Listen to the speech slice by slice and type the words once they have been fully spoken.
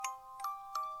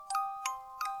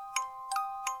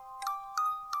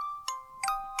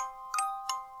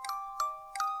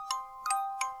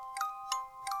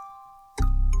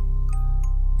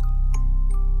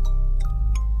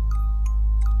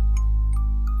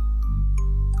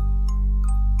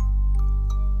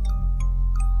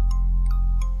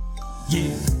Yeah,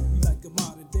 we like a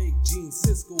modern day Gene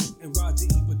Siskel and Roger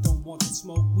Ebert don't want to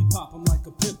smoke. We pop 'em like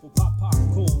a pimple, pop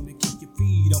popcorn and keep your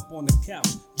feet up on the couch.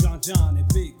 Jon Jon and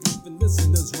Big even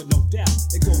listeners with no doubt.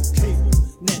 It goes cable,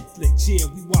 Netflix, yeah,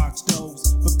 we watch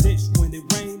those. But bitch, when it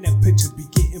rain, that picture be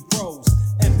getting froze.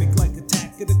 Epic like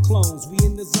Attack of the Clones, we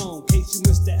in the zone. Case you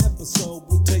missed the episode,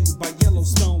 we'll tell you by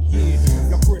Yellowstone. Yeah,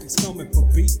 y'all critics coming for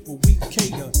beef, but we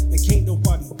cater. And can't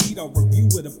nobody beat our review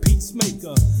with a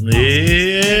peacemaker.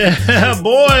 Yeah,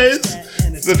 boys.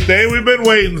 It's the day we've been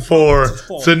waiting for.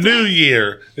 It's a new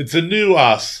year. It's a new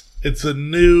us. It's a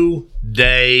new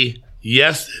day.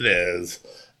 Yes, it is.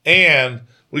 And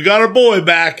we got our boy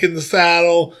back in the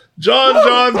saddle. Jon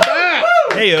Jon's back.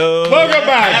 Heyo. Welcome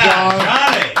back,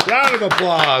 Jon. Round of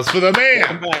applause for the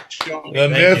man. The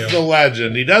myth, the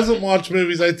legend. He doesn't watch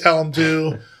movies I tell him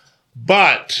to,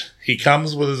 but he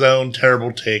comes with his own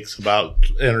terrible takes about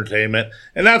entertainment.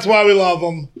 And that's why we love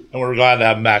him. And we're glad to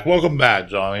have him back. Welcome back,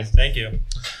 Johnny. Thank you.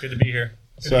 Good to be here.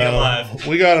 Good to be alive.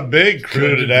 We got a big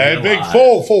crew today. Big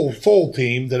full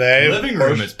team today. The living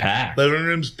room is packed. Living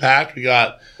room's packed. We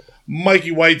got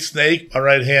Mikey Whitesnake, my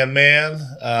right-hand man.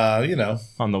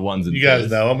 On the ones and you twos.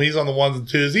 guys know him. He's on the ones and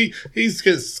twos. He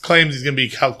claims he's going to be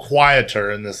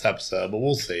quieter in this episode, but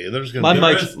we'll see. There's going to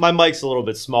be my mic's a little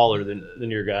bit smaller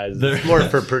than your guys. It's more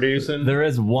for producing. There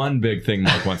is one big thing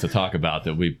Mike wants to talk about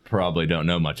that we probably don't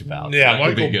know much about. Yeah,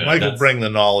 Mike will bring the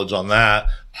knowledge on that.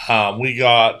 We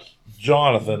got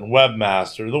Jonathan,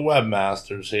 Webmaster. The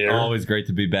Webmaster's here. Always great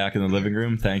to be back in the living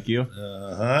room. Thank you.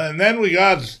 And then we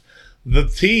got the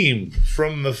team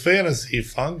from the Fantasy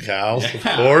Funk House, of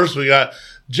course. We got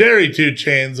Jerry Two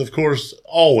Chains, of course,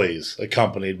 always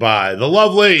accompanied by the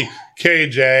lovely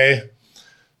KJ.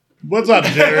 What's up,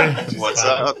 Jerry? What's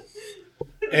up?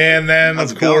 And then,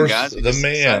 How's of it going, course, guys? We the just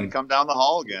decided man. to come down the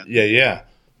hall again. Yeah.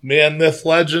 Man, myth,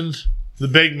 legend, the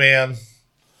big man,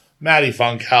 Matty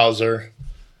Funkhauser,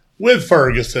 with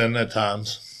Ferguson at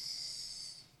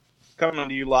times. Coming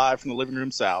to you live from the living room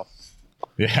south.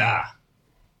 Yeah.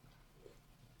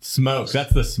 Smoke.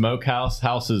 That's the smokehouse.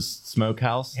 House's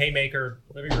smokehouse. Haymaker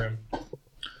living room.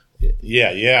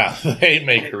 Yeah. The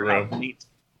Haymaker room.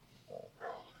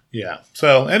 Yeah.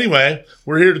 So anyway,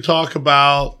 we're here to talk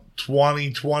about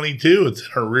 2022. It's in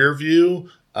our rear view.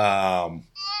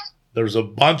 There's a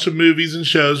bunch of movies and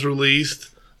shows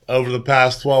released over the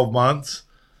past 12 months.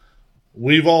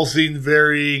 We've all seen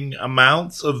varying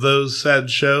amounts of those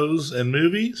said shows and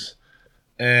movies.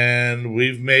 And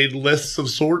we've made lists of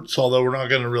sorts, although we're not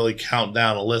going to really count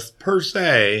down a list per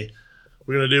se.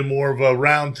 We're going to do more of a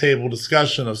roundtable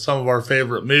discussion of some of our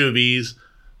favorite movies,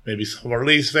 maybe some of our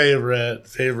least favorite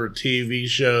TV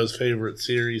shows, favorite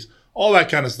series, all that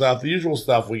kind of stuff, the usual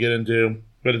stuff we get into.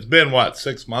 But it's been,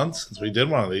 6 months since we did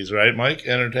one of these, right, Mike?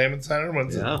 Entertainment Center?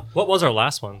 What was our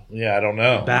last one? Yeah, I don't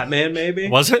know. Batman, maybe?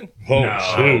 Was it? Oh, No.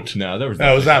 shoot. No, there was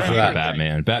No, it was after that.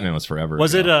 Batman. Batman was forever.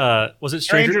 Was ago. it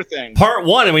Stranger Things. Part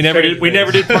 1, and we never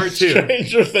did part 2.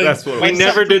 Stranger Things. That's what We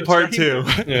never did part 2.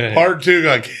 Part 2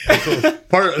 got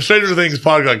canceled. Stranger Things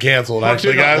part got canceled,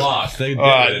 actually, Got guys. lost. They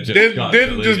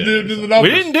Didn't just do the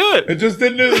numbers. We didn't do it. It just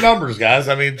didn't do the numbers, guys.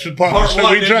 I mean, Part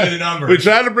one didn't do the numbers. we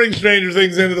tried to bring Stranger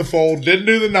Things into the fold.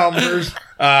 Didn't do the numbers.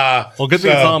 Well, good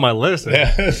thing it's on my list.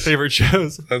 Yeah. Favorite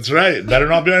shows. That's right. Better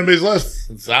not be on anybody's list.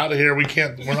 It's out of here.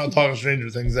 We're not talking Stranger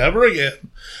Things ever again.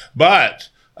 But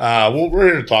we're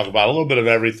here to talk about a little bit of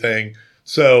everything.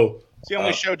 So It's the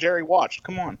only show Jerry watched.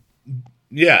 Come on.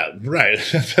 yeah, right.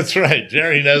 That's right.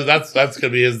 Jerry knows that's going to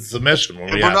be his submission.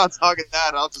 If we're not talking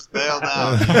that, I'll just bail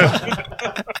now.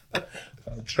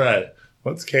 That's right.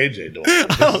 What's KJ doing?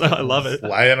 I don't know. I love it.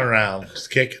 Flying around,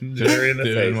 just kicking Jerry in the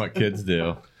doing face. what kids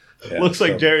do. Yeah, Looks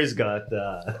like Jerry's got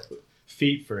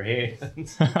feet for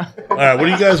hands. All right, what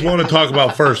do you guys want to talk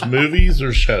about first? Movies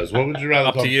or shows? What would you rather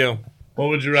Up to you. What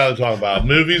would you rather talk about?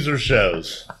 Movies or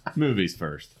shows? Movies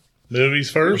first. Movies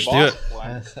first? Do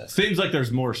it. Seems like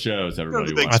there's more shows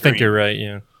everybody big wants. I think you're right,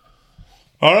 yeah.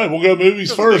 All right, we'll go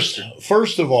movies first.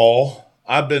 First of all,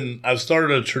 I've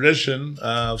started a tradition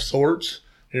of sorts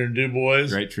here in Du Bois.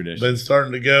 Great tradition. Been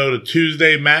starting to go to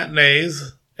Tuesday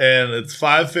matinees, and it's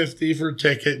 $5.50 for a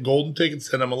ticket, Golden Ticket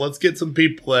Cinema. Let's get some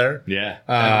people there. Yeah,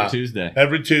 every Tuesday.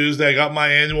 Every Tuesday, I got my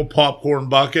annual popcorn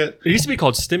bucket. It used to be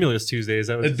called Stimulus Tuesday. Is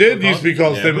that what It did used to be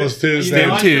called Stimulus Tuesday.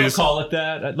 Might Tuesday. as well call it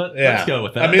that. Let's go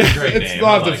with that. I mean, That's a great it's name. not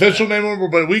I the like official that. name,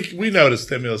 but we know it's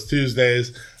Stimulus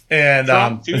Tuesdays. And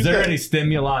Is there any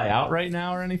stimuli out right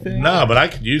now or anything? no, but I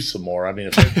could use some more. I mean,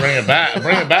 if they bring it back, you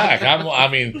bring it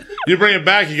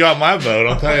back, you got my vote.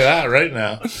 I'll tell you that right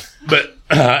now. But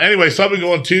anyway, so I've been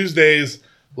going Tuesdays,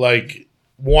 like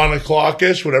 1 o'clock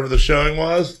ish, whatever the showing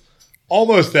was,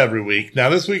 almost every week. Now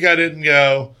this week I didn't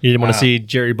go. You didn't want to see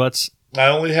Jerry Butts I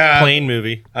only had Plane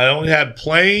movie.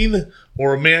 Plane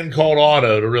or A Man Called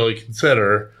Otto to really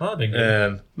consider, Oh, that'd be good.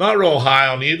 and not real high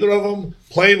on either of them.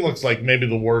 Plane looks like maybe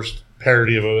the worst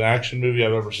parody of an action movie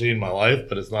I've ever seen in my life,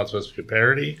 but it's not supposed to be a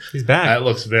parody. He's back. That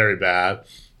looks very bad.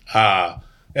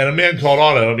 And A Man Called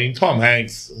Otto, I mean, Tom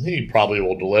Hanks, he probably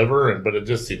will deliver, but it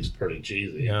just seems pretty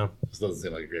cheesy. Yeah. It doesn't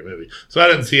seem like a great movie. So I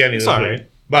didn't see any of It's this all movie. right.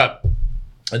 But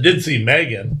I did see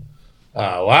Megan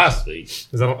last week.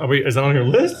 Is that on your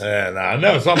list? And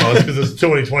no, it's on my list because it's a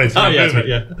 2023 Oh, yeah, movie. that's right,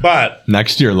 yeah. But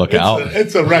Next year, look out.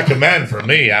 it's a recommend for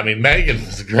me. I mean, Megan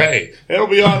is great. It'll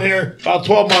be on here about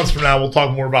 12 months from now. We'll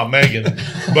talk more about Megan.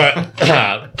 But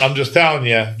I'm just telling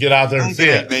you, get out there and see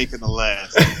it. Making the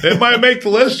list. It might make the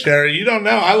list, Jerry. You don't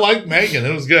know. I like Megan.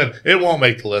 It was good. It won't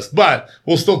make the list, but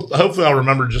we'll still. Hopefully, I'll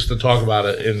remember just to talk about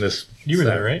it in this. You were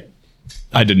there, segment. right?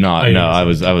 I did not. Oh, you No,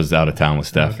 didn't I was out of town with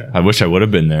Steph. Okay. I wish I would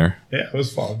have been there. Yeah, it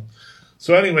was fun.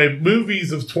 So anyway,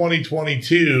 movies of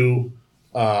 2022.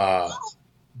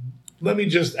 Let me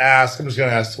just ask. I'm just going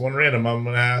to ask one random. I'm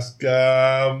going to ask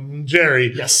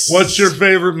Jerry. Yes. What's your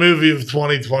favorite movie of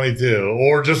 2022,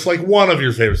 or just like one of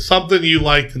your favorites? Something you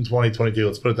liked in 2022.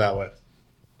 Let's put it that way.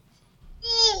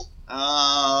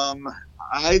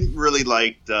 I really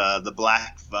liked The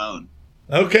Black Phone.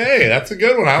 Okay, that's a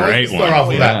good one. I like Great to start one. off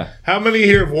with Yeah. that. How many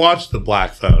here have watched The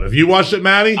Black Phone? Have you watched it,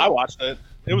 Maddie? I watched it.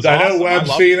 It was I awesome. know Webb's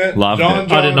I loved seen it. Loved Jon it.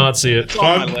 Jon, I did not see it. It's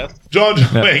on my list. Jon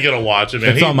Jon ain't gonna watch it,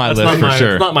 man. It's on my That's list not for my,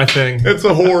 sure. It's not my thing. It's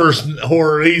a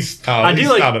horror. He's I do he's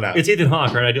like. snubbing out. It's Ethan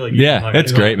Hawke, right? I do like. Ethan Yeah, Hawke.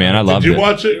 it's great, man. I loved Did you it.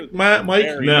 watch it, Mike?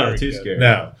 Very, No, very too good. scary.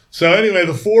 No. So anyway,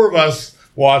 the four of us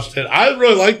watched it. I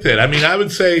really liked it. I mean, I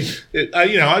would say,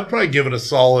 I'd probably give it a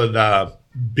solid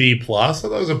B plus. I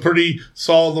thought it was a pretty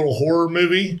solid little horror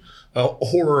movie,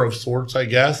 horror of sorts, I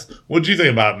guess. What'd you think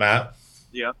about it, Matt?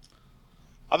 Yeah.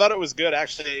 I thought it was good.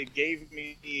 Actually, it gave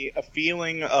me a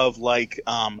feeling of like,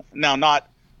 now not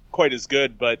quite as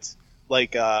good, but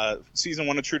like season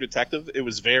 1 of True Detective. It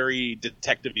was very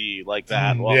detective-y like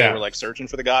that while yeah. they were like searching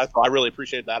for the guy. So I really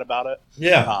appreciated that about it.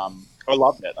 Yeah, I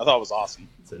loved it. I thought it was awesome.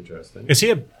 It's interesting. Is he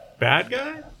a bad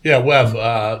guy? yeah,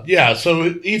 Webb. Yeah, so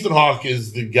Ethan Hawke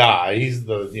is the guy. He's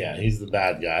the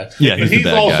bad guy. Yeah, but he's the he's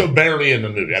bad also guy. barely in the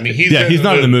movie. I mean, he's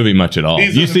not in the movie much at all.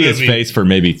 He's You in the see his movie. face for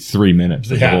maybe 3 minutes.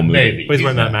 The Yeah, whole movie. maybe. But he's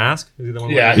wearing He's that not- mask. Is he the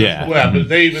one? Yeah, Yeah. Well, but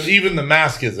they even the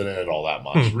mask isn't in it all that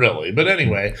much, really. But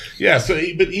anyway, yeah. So,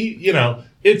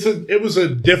 it was a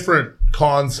different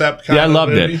concept. Kind Yeah, I of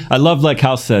loved movie. it. I loved like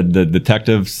how said the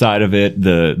detective side of it.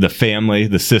 The family,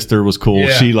 the sister was cool.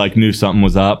 Yeah. She like knew something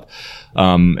was up.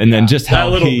 And then just That how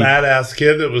little he. badass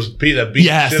kid that beat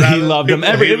Yes, shit out he of loved him.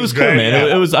 people, It was cool, great, man.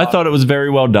 yeah. It was. I thought it was very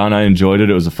well done. I enjoyed it.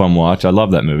 It was a fun watch. I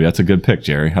love that movie. That's a good pick,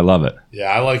 Jerry. I love it. Yeah,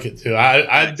 I like it too.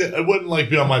 It wouldn't like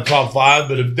be on my top 5,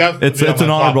 but it definitely It's be on an my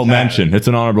top honorable 10. mention. It's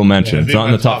an honorable mention. Yeah, It's it'd be not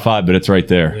in my the top top- 5, but it's right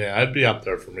there. Yeah, I'd be up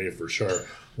there for me for sure.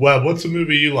 Webb, what's a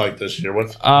movie you like this year?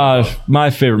 What's My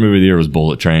favorite movie of the year was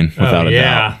Bullet Train, without a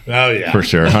doubt. Oh yeah, For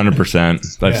sure,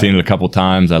 100%. I've seen it a couple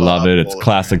times. I love it. It's Bullet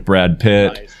classic Brad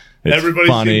Pitt. Nice. It's Everybody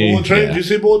funny. see Bullet Train? Yeah. Did you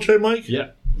see Bullet Train, Mike? Yeah.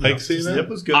 Mike seen It it?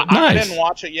 was good. I Nice. didn't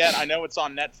watch it yet. I know it's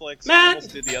on Netflix. Matt. I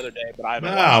almost did the other day, but I haven't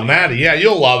Oh, watched it. Maddie, yeah,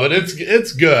 you'll love it.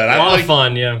 It's good. A lot of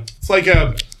fun. Yeah. It's like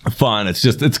a Fun.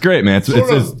 It's great, man.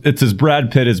 Sort of- It's as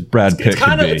Brad Pitt as Brad Pitt It's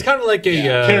kind could of be. it's kind of like a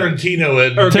Tarantino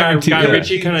and or Guy Tarantino.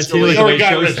 Ritchie kind of Or too, like the way he Guy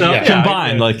shows Ritchie, stuff. yeah.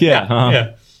 Combined, like uh-huh. Yeah.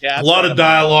 Yeah, a that's lot what of I'm-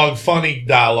 dialogue,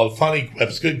 funny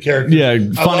clips, good characters. Yeah, I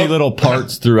funny love- little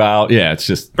parts throughout. Yeah, it's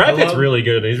just Brad Pitt's love- really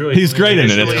good. He's really he's great in it.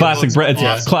 It's Visually, classic. looks It's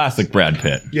awesome. classic Brad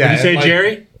Pitt. Yeah, Did you say and, like,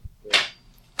 Jerry?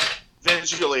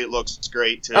 Visually, it looks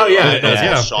great too. Oh, yeah, it does, It's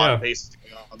yeah, shot yeah. based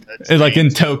on the And like in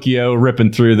trains. Tokyo,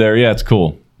 ripping through there. Yeah, it's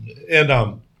cool. And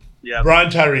Yeah. Brian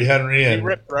Tyree Henry He and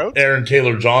ripped throat. Aaron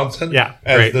Taylor Johnson, Yeah,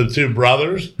 as great. the two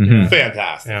brothers, Mhm.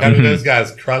 fantastic. Yeah. I mean, Mhm. those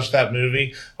guys crushed that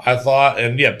movie. I thought,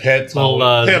 and yeah, Pitt Little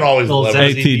always little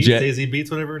delivered. Zazie Beats, ATJ. Zazie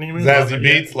Beats, whatever her name is. Zazzy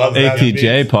Beats, love Zazzy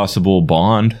ATJ, Beats. possible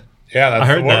Bond. Yeah, that's I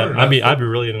heard the that. word. I'd be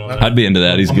really into that. I'd be into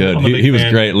that. He's I'm- good. I'm a big He was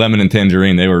fan. great. Lemon and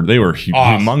Tangerine. They were Awesome.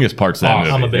 humongous parts of that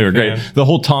Awesome. movie. I'm a big They were great. fan. The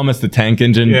whole Thomas the Tank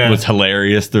Engine Yeah. was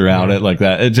hilarious throughout it. Like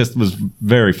that. It just was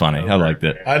very funny. I liked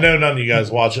it. I know none of you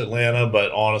guys watch Atlanta,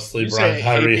 but honestly, You Brian say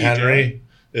Tyree APJ? Henry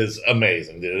is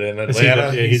amazing, dude. In Is he the-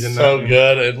 Atlanta, yeah, he's he's in so that, yeah.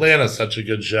 good. Atlanta's such a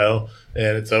good show,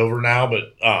 and it's over now.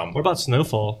 But What about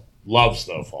Snowfall? love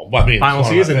Snowfall. I mean, Final it's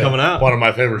one of my season coming out. One of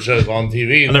my favorite shows on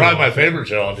TV. It's never probably my watched it. favorite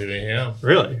show on TV. Yeah,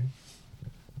 Really?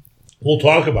 we'll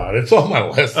talk about it. It's on my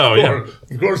list. Oh, of yeah. course.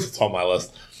 Of course, it's on my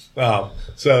list.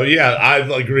 So yeah, I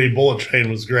agree. Bullet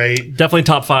Train was great. Definitely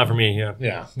top 5 for me. Yeah.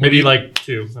 Yeah, Maybe like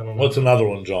 2. I don't know. what's another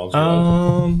one,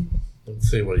 John? Let's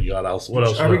see what you got else. What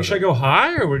else? Should I go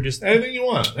high or we're just? Anything you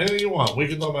want. Anything you want. We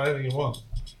can talk about anything you want.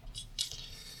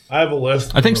 I have a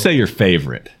list. I think say your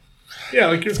favorite. Yeah,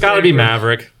 like It's got to be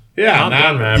Maverick. Yeah, Top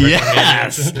Gun Maverick.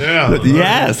 Yes. Yeah.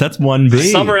 Yes, that's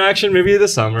 1B. Summer action movie of the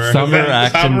summer. Summer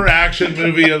action. Summer action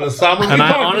movie of the summer. And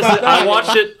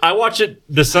I watched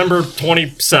it December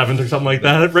 27th or something like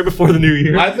that, right before the new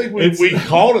year. I think we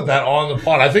called it that on the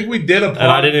pod. I think we did a pod.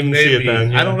 And I didn't even see it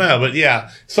then. Yeah. I don't know, but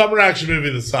yeah, summer action movie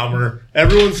of the summer.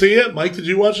 Everyone see it? Mike, did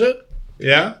you watch it?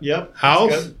 Yeah. Yep.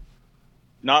 House.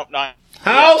 Not.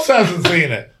 House hasn't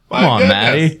seen it. Come on,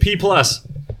 Maddie. P plus.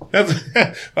 That's,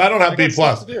 I don't have B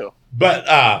plus, but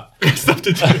Stuff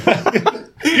to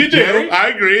do. you do. I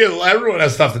agree. Everyone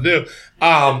has stuff to do.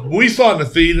 We saw it in the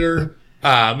theater. Me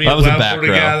That and was a Wes back were row.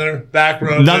 together. Back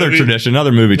row. Another movie. tradition,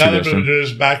 another movie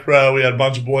tradition. Back row. We had a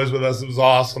bunch of boys with us. It was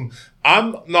awesome.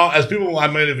 I'm not, as people I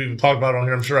might have even talked about on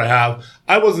here, I'm sure I have.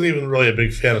 I wasn't even really a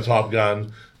big fan of Top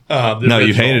Gun. No,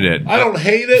 you hated it. I don't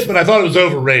hate it, but I thought it was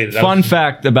overrated. Fun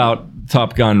fact about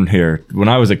Top Gun here. When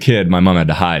I was a kid, my mom had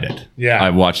to hide it. Yeah. I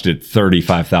watched it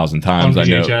 35,000 times. On I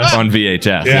know. VHS? On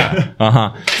VHS. Yeah.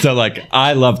 Uh-huh. So, like,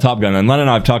 I love Top Gun. And Len and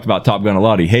I have talked about Top Gun a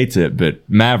lot. He hates it, but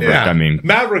Maverick, Yeah. I mean.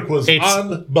 Maverick was It's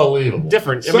unbelievable.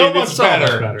 different. I So mean, much it's so much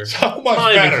better. better. So much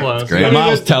Not even better. close. Great. I mean,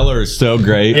 Miles Teller is so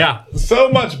great. Yeah. so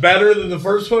much better than the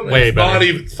first one. Way it's better. not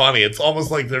even funny. It's almost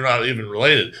like they're not even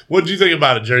related. What did you think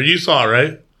about it, Jerry? You saw it,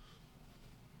 right?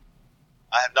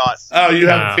 I have not. Oh, you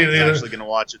No. haven't seen it I'm either? actually going to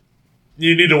watch it.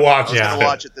 You need to watch I it. was going to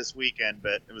watch it this weekend,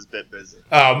 but it was a bit busy.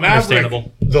 Maverick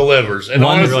Understandable. delivers. And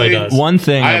One, honestly, really does. one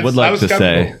thing I would like was to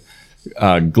say,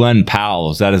 skeptical. Glenn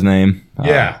Powell, is that his name?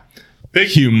 Yeah. Big,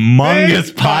 Humongous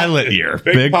big pilot year.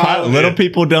 Big pilot Little year.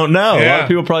 people don't know. A lot Yeah. of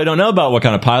people probably don't know about what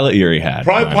kind of pilot year he had.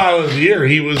 Probably pilot of the year.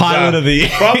 He was Pilot of the year.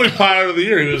 Probably pilot of the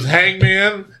year. He was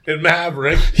Hangman in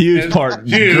Maverick. Huge And- part.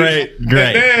 huge. Great.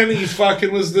 And then he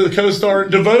fucking was the co-star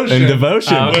in Devotion. And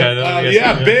Devotion. Oh, okay. But, I guess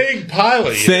yeah, so, big pilot.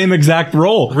 year. Same exact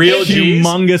role. Real G's.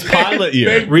 Humongous pilot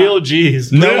year. Big- Real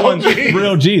G's. No Real one, G's.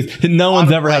 real G's. No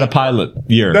one's ever had a pilot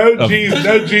year. No of-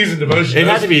 G's in Devotion. It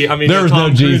had to be. I mean, There was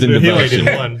Tom no G's Cruise, in but he only Devotion.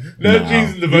 did one. No No.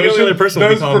 G's in The Devotion. only other person would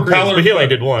be Those Tom Cruise, propeller- but he only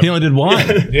did one. He only did one.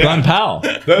 Yeah. Glenn Powell,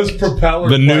 Those propeller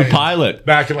the new planes pilot,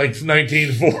 back in like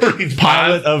 1940s.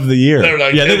 pilot of the year. They're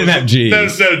like, Yeah, they it didn't was- have G's.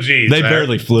 There's no G's. They man.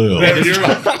 barely flew. You're like, you're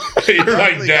like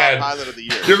Definitely got dad. Pilot of the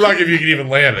year. You're lucky if you can even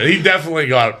land it. He definitely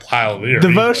got a pilot of the year.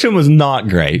 Devotion was not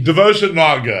great. Devotion,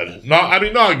 not good. Not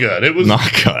good. It was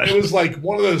Not good. It was like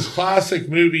one of those classic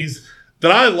movies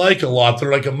that I like a lot.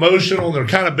 They're like emotional. And they're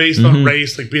kind of based on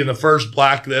race, like being the first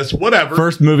black this, whatever.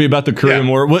 First movie about the Korean Yeah.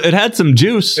 War. Well, it had some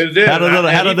juice. It did. Had a little,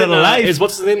 had a And little life. Is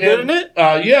what's his name good in it?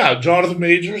 Yeah, Jonathan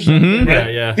Majors. Mhm.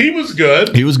 Right? Yeah. He was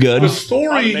good. He was good. The He's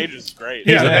story. Majors is great.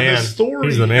 Yeah, the and man. the story.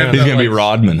 He's the man. and gonna be like,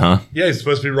 Rodman, huh? Yeah, he's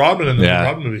supposed to be Rodman in the Yeah.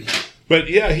 Rodman movie. But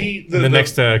yeah, The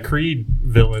next Creed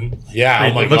villain. Yeah,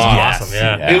 Creed oh my looks God. awesome.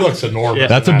 Yeah. Yeah. He looks enormous. Yeah.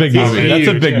 That's a big He's movie. That's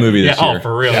a huge. big movie Yeah. this Oh, year.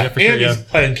 for real. Yeah, Yeah, for and sure. he's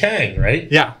playing Kang, right?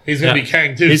 Yeah. He's gonna Yeah. be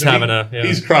Kang too. He's so having a- yeah.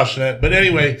 he's crushing it. But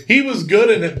anyway, he was good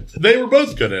in it. They were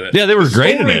both good in it. Yeah, they were The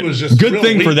great in story it. Was just Good real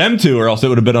thing weak. for them too, or else it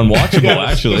would have been unwatchable. Yeah, the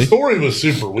actually, story was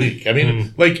super weak. I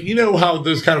mean, like you know how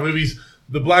those kind of movies,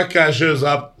 the black guy shows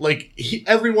up, like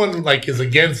everyone like is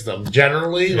against them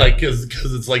generally, like because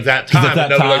it's like that time. at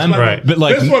that and nobody time, likes right. him. but,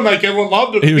 like, this one, like everyone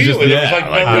loved him. he was just immediately. yeah, There was,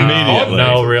 like, no immediately.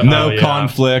 No real- no oh, yeah.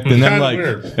 conflict, and then Kinda like,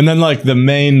 weird. and then like the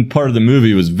main part of the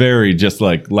movie was very just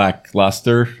like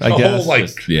lackluster. I the guess. whole like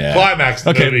Just- yeah. climax.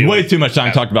 Of the Okay, movie way was- too much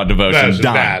time talking about That Devotion. was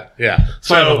Done. bad. Yeah. It's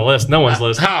not on the list. No one's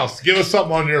list. House, give us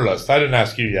something on your list. I didn't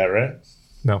ask you yet, right?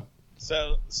 No.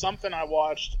 So something I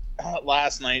watched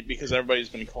last night because everybody's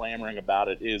been clamoring about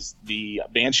it is the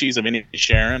Banshees of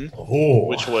Inisherin, Oh,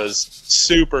 which was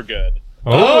super good.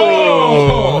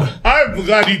 Oh, I'm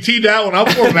glad you teed that one up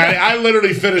for me, Matty. I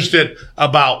literally finished it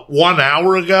about 1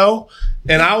 hour ago,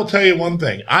 and I will tell you one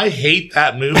thing: I hate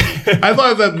that movie. I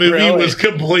thought that movie Really? was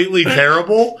completely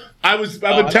terrible. I've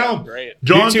been telling great.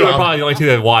 Jon You two are Jon, probably the only two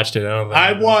that watched it.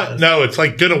 I want no. It's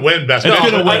like gonna win best. It's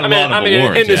Picture. gonna win a lot of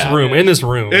awards, in this yeah. room. In this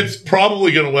room. It's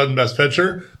probably going to win Best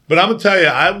Picture. But I'm going to tell you,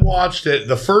 I watched it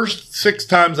the first 6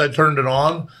 times I turned it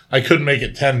on. I couldn't make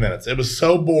it 10 minutes. It was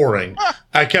so boring.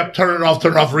 I kept turning it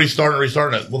off,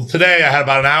 restarting it. Well, today I had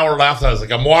about an hour left. I was like,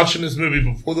 I'm watching this movie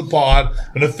before the pod.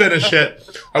 I'm going to finish it.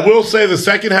 I will say the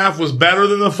second half was better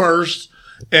than the first.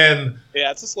 And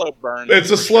Yeah, it's a slow burn.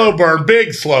 it's a slow burn,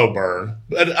 big slow burn.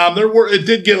 But it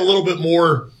did get a little bit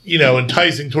more,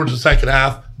 enticing towards the second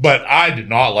half. But I did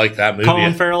not like that movie.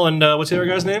 Colin Farrell and what's the other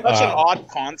guy's name? Such an odd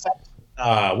concept.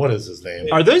 What is his name?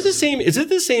 Are those the same? Is it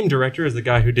the same director as the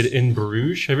guy who did In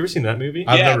Bruges? Have you ever seen that movie?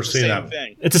 I've Yeah, never it's the seen same that.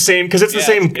 thing. It's the same because it's the Yeah,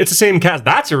 same. it's good. It's the same cast.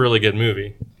 That's a really good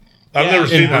movie. I've never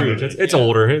seen that Bruges. movie. It's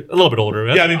older, a little bit older.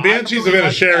 Yeah, I mean, Banshees of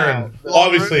Inisherin,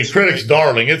 obviously, critics'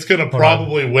 darling. It's going to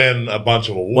probably win a bunch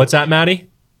of awards. What's that, Maddie?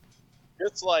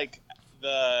 It's like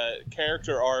the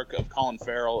character arc of Colin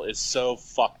Farrell is so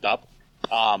fucked up.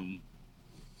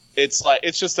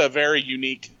 It's just a very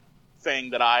unique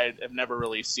thing that I have never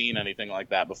really seen anything like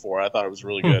that before. I thought it was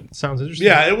really good. Sounds interesting.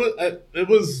 Yeah, it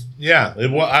was. Yeah,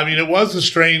 it was. I mean, it was a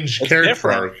strange character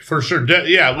different. arc for sure.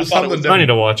 Yeah, it was something I need different.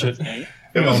 to watch it.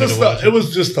 It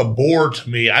was just a bore to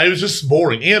me. It was just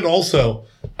boring, and also,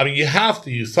 I mean, you have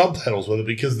to use subtitles with it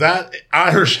because that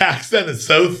Irish accent is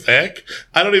so thick.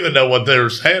 I don't even know what they were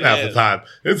saying half the time.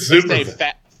 It's super They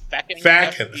thick. Facking.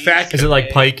 Facking. Is it like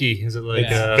pikey? Is it like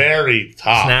It's very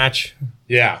tough. Snatch?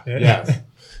 Yeah.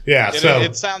 Yeah. So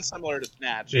It sounds similar to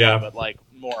Snatch, Yeah. but like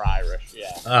more Irish.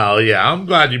 Yeah. Oh yeah, I'm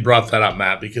glad you brought that up,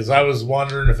 Matt, because I was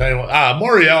wondering if anyone.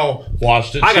 Moriel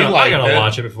watched it. I She gotta liked it.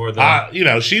 watch it before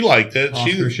the. She liked it.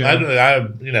 Oscar show.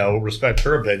 I respect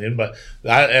her opinion, but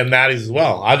and Maddie's as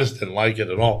well. I just didn't like it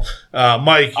at all.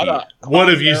 Mike, what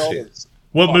have you seen?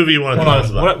 What movie you want to tell us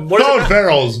about? What is Colin it?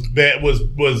 Farrell's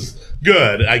was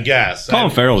good, I guess. Colin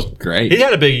Farrell's great. He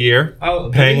had a big year.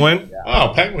 Penguin.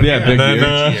 Oh, Penguin. Yeah, big And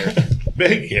year. then,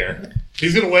 Big year.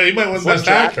 He's gonna win. He might win Best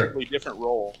Actor. Drastically different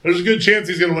role. There's a good chance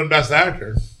he's gonna win Best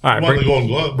Actor. All right, He won the Golden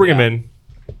Globe. bring him in.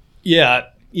 Yeah,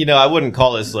 I wouldn't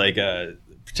call this like a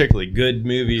particularly good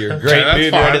movie or great that's movie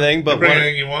or fine. anything, but Bring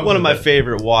anything you want one of with my it.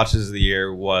 favorite watches of the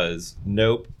year was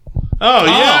Nope. Oh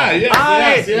yeah,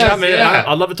 yes, Yeah, man,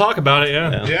 I'd love to talk about it.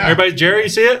 Yeah. Yeah. Everybody, Jerry, you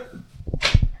see it?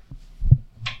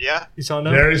 Yeah, You saw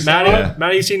Nope? Jerry saw Maddie, it.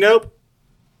 Maddie, you see Nope?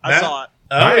 I saw it.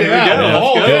 Oh, right, here we go.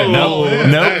 Oh, Let's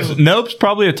go. nice. Nope's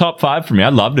probably a top 5 for me. I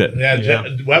loved it. Yeah,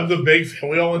 Webb's a big fan.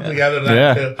 We all went together to that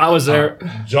Yeah. too. I was there.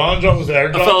 Jon Jon was there.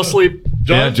 I fell asleep.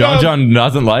 Jon Jon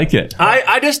doesn't like it.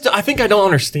 I think I don't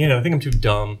understand it. I think I'm too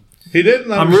dumb. He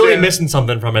didn't. I'm really understand. missing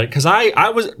something from it because I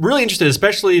was really interested,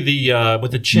 especially the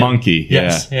with the chimp. Monkey,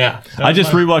 Yes, yeah. I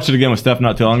just rewatched it again with Steph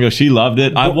not too long ago. She loved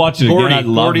it. I watched it again. I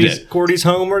loved it. Gordy's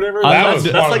home or whatever. That was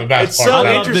That's one of like, the best it's parts. so I I loved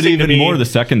it interesting to even me. more the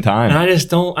second And time. I just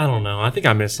don't. I don't know. I think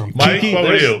I missed something. Mike, what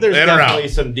were you? There's In or definitely out?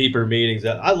 some deeper meanings.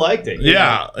 I liked it.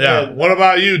 Yeah. What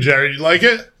about you, Jerry? You like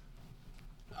it?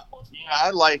 Yeah,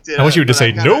 I liked it. I wish you would but just say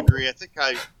I kinda nope. Agree. I think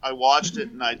I watched it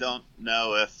and I don't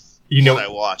know if You know- what I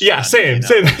watched. Yeah, same.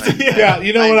 Same. Yeah.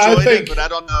 You know what I enjoyed think? it, but I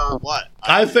don't know what.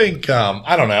 I think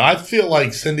I don't know. I feel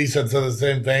like Cindy said some of the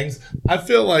same things. I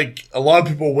feel like a lot of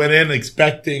people went in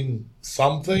expecting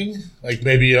something, like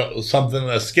maybe something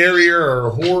scarier or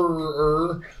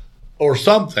horror or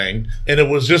something, and it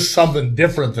was just something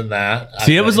different than that.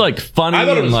 See, it was like funny. I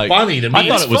thought it and was like, funny to me. I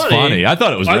thought it was funny. I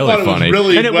thought it was I really thought it was funny,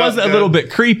 really and it well was a done. little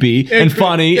bit creepy and And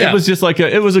funny. yeah. It was just like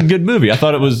it was a good movie. I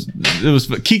thought it was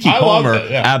Kiki I loved Palmer it,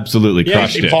 yeah. absolutely Yeah,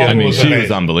 crushed Keke it. Palmer I mean, was she was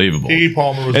amazing. unbelievable. Keke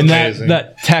Palmer was and amazing.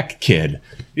 that tech kid.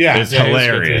 Yeah, It's yeah, he was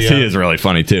good hilarious. too, yeah. He is really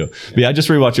funny too. But yeah, I just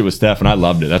rewatched it with Steph, and I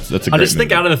loved it. That's a great I just think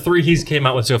movie. out of the 3 he's came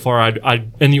out with so far, I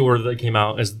in the order that came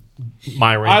out is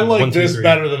my ranking. I like 1, 2, this 3.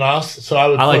 better than Us, so I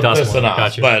would I like put Us this more. than Us.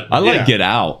 Gotcha. But I like yeah. Get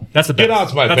Out. That's the best. Get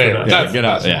Out's my That's the favorite. best. That's Get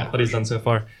Out. Yeah, What he's done so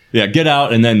far. yeah. Get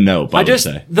Out, and then Nope. I would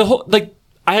say. The whole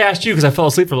I asked you because I fell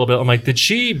asleep for a little bit. I'm like, did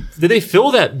they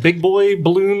fill that big boy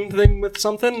balloon thing with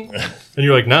something? And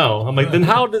you're like, no. I'm like, then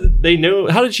how did they know?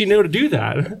 How did she know to do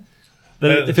that?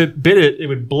 That if it bit it, it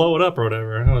would blow it up or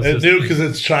whatever. I was It just- knew because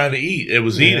it's trying to eat. It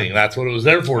was eating. That's what it was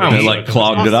there for. to Oh, And it eat. like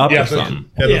clogged it up yeah, or something.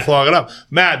 to flog it up.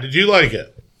 Matt, did you like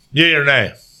it? Yay or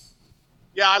nay?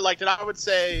 Yeah, I liked it. I would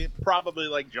say probably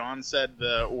like John said,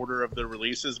 the order of the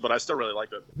releases, but I still really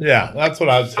liked it. Yeah, that's what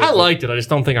I'd say. I liked it. I just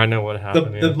don't think I know what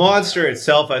happened. The monster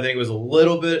itself, I think, was a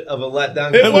little bit of a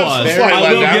letdown. It It was was. a slight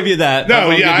I will letdown. give you that. No,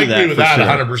 will yeah, I give you agree with for that sure.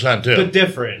 100% too. but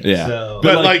different. Yeah. So.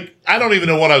 But like, I don't even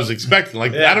know what I was expecting.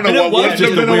 Like, Yeah. I don't know And what it was would just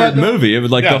have a been weird letdown. movie. It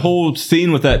was like Yeah. the whole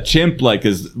scene with that chimp like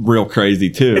is real crazy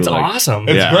too. it's like, awesome.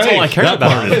 It's That's great. all I care That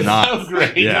about. part is not. So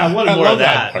great. Yeah. I wanted more love of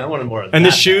that. part. I wanted more of And that.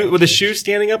 the shoe with the shoe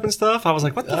standing up and stuff. I was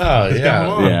like, what the Oh fuck is yeah,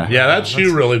 going on? Yeah. That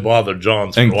shoe really bothered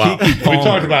John for And a while. Keke We Palmer.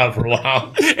 talked about it for a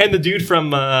while. And the dude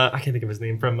from I can't think of his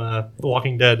name from The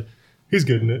Walking Dead. He's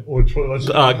good in it. Which one was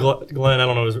it? Glenn, I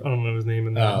don't know his name.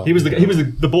 In there. Oh. He was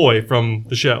the boy from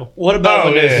the show. What about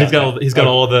Oh, when yeah. those, He's got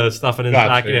all the stuff in his Gotcha,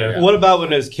 back. yeah. What about when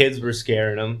those kids were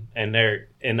scaring him and they're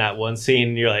in that one scene?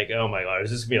 And you're like, oh my god,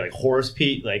 is this gonna be like horse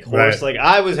Pete? Like horse? Right. Like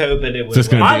I was hoping it was. Just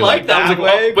gonna like, I like that. I was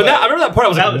like, way, but I remember that part. I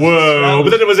was like, that was- whoa! that But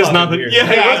then it was just fucking nothing. weird.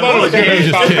 Yeah, Yeah, I thought it was like, good.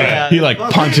 He just Yeah. he like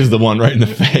punches the one right in the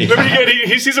face. remember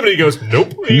he sees somebody, he goes,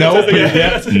 nope. He Nope. goes,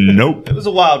 yeah. Nope. It was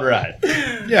a wild ride.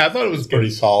 Yeah, I thought it was pretty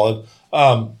solid.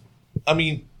 I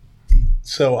mean,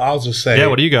 so I'll just say, Yeah,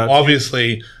 what do you got?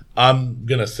 Obviously, I'm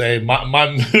gonna say my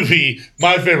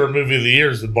favorite movie of the year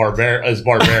is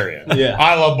Barbarian. Yeah.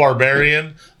 I love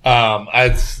Barbarian.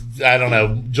 I don't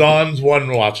know. John's one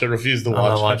to watch. I refuse to I'm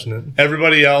not watch watching it.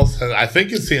 Everybody else, I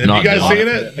think, has seen it. Have Not you guys doing seen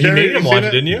it. it? You Jerry, made him you watch seen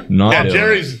it, didn't you? Not Yeah, doing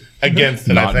Jerry's against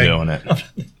it. Not I think. doing it.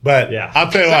 But Yeah. I'll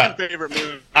tell you Second what. favorite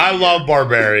movie. I love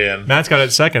Barbarian. Matt's got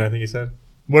it second, I think he said.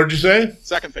 What did you say?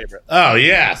 Second favorite. Oh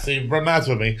yeah, see, Matt's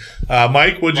with me.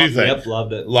 Mike, what'd you think? Yep,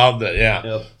 loved it. Loved it, yeah.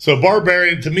 Yep. So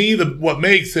Barbarian, to me, what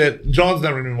makes it, John's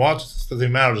never even watched this, doesn't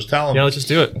even matter, just tell him. Yeah, let's just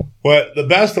do it. What the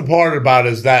best part about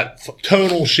it is that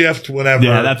tonal shift whenever.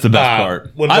 Yeah, that's the best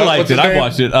part. when- I liked what's it. his I name?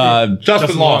 watched it.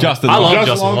 Justin Long. Justin I Long. love Justin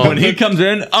Justin Long. Long. When he comes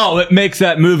in, it makes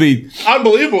that movie.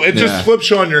 Unbelievable. It Yeah. just flips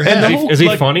you on your And head. the whole- Is he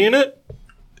like- funny in it?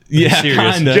 Yeah, serious?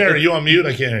 kind of. Jerry, you on mute? I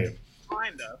can't hear you.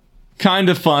 Kind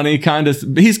of. Funny,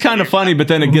 he's kind of funny, but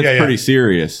then it gets Yeah, yeah. pretty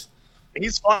serious.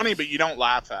 He's funny, but you don't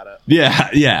laugh at it.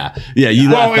 Yeah. You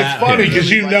Well, laugh it's at funny him.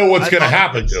 because you know what's going to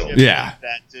happen to him. Yeah.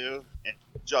 That too. And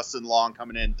Justin Long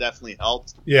coming in definitely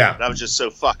helped. Yeah. But I was just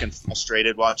so fucking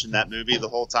frustrated watching that movie the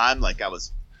whole time. Like I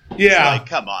was Yeah. like,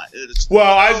 come on. It's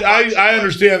Well, so much, I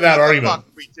understand that what the argument. fuck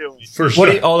are we doing? For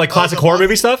What? sure. Like classic horror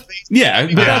movie stuff? Yeah,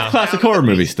 but that's classic horror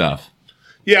movie stuff.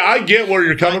 Yeah, I get where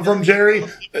you're coming from, Jerry.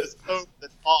 It's over the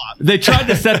top. They tried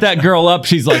to set that girl up.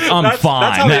 She's like, I'm That's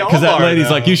fine. how they all Because that are lady's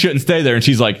now. like, you shouldn't stay there. And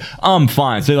she's like, I'm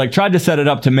fine. So they like tried to set it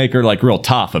up to make her like real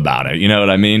tough about it. You know what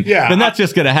I mean? Yeah. And that's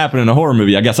just going to happen in a horror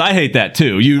movie. I guess I hate that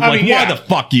too. You I like, mean, yeah. why the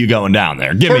fuck are you going down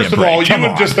there? Give me a First of break. all, you Come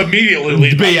would on. just immediately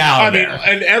leave. Be out I there.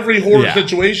 mean, in every horror Yeah.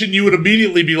 situation, you would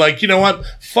immediately be like, you know what?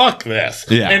 Fuck this.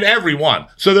 Yeah. And everyone.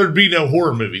 So there'd be no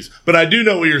horror movies. But I do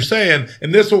know what you're saying.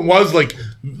 And this one was like,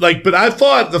 but I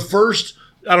thought the first,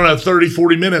 I don't know, 30,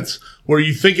 40 minutes where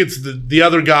you think it's the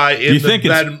other guy in You think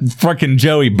that. it's fucking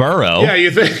Joey Burrow. Yeah,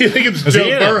 you think it's Is he Joe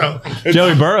in it? Burrow. It's,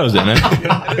 Joey Burrow's in it.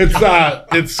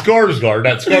 it's Skarsgård.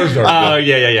 That Skarsgård. Oh,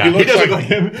 yeah. He looks like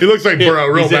him. he looks like Burrow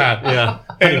real He's in- bad. Yeah.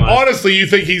 And Anyway. honestly, you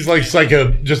think he's like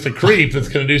just a creep that's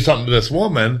going to do something to this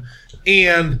woman,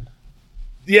 and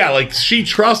yeah, like she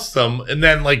trusts him and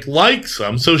then like likes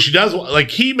him, so she does.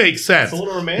 Like he makes sense. It's a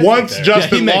little romantic Once there.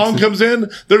 Justin Yeah, he Long makes- comes in,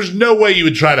 there's no way you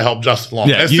would try to help Justin Long.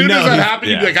 Yeah, as you soon as know that he's-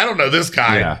 happened, you'd be yeah. like, I don't know this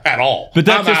guy Yeah. at all. But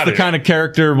that's I'm just outta the kind of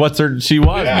character she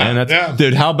was, Yeah, man. That's, yeah.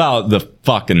 Dude, how about the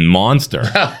fucking monster?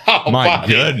 Oh, My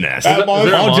buddy. goodness. That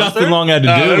monster- All monster? Justin Long had to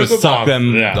do there's was a suck them.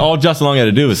 monster, yeah. All Justin Long had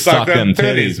to do was suck them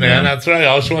titties, man. That's right.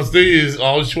 All she wants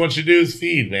to do is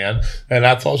feed, man. And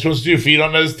that's all she wants to do, feed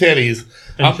on those titties.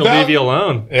 And she'll leave you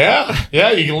alone.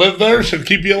 Yeah, you can live there. She'll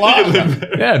keep you alive.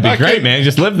 Yeah, it'd be Okay. great, man.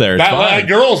 Just live there. It's That fine.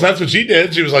 girls, that's what she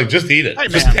did. She was like, just eat it. Hey,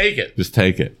 just man. take it. Just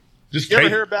take it. Just You ever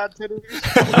take hear it. about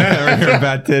titties? Ever hear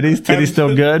about titties? Titties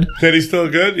still good? Titties still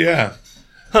good? Yeah.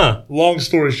 Huh. Long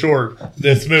story short,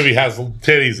 this movie has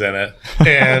titties in it.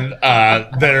 And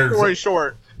there's. Story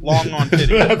short, long on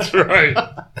titties. That's right.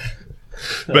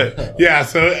 But yeah,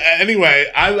 so anyway,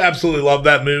 I absolutely love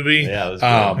that movie. Yeah, it was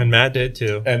good. And Matt did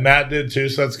too. And Matt did too,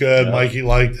 so that's good. Yep. Mikey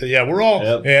liked it. Yeah, we're all.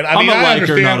 Yep. And I I'm mean, a I liker,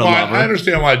 understand not a why. lover. I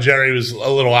understand why Jerry was a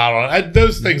little out on it.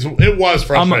 Those things. It was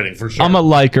frustrating for sure. I'm a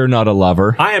liker, not a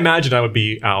lover. I imagine I would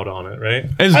be out on it, right?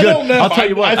 It's I good. don't know. I'll tell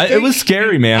you what. I it think- was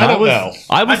scary, man. I don't was. know.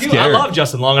 I was I scared. love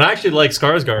Justin Long, and I actually like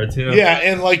Skarsgård too. yeah,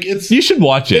 and like it's You should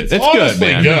watch it. It's It's, good, honestly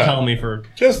man. good. Tell me for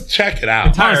just check it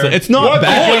out. Honestly, it's not What the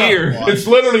bad. hell? year. It's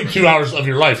literally 2 hours of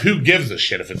your life. Who gives a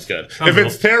shit if it's good? If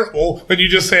it's terrible, then you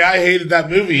just say I hated that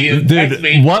movie and text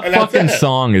me. Dude, what and that's fucking it.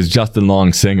 song is Justin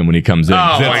Long singing when he comes in?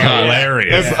 Oh, It's my God.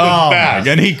 hilarious. It's Oh, my best.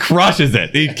 God. And he crushes it.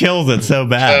 He kills it so So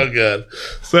bad. good,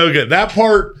 so good. That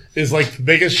part is like the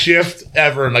biggest shift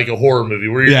ever in like a horror movie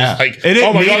where you're Yeah. just like, And it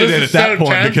oh my god, needed this it is at that so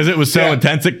point intense. because it was so Yeah.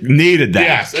 intense. It needed that.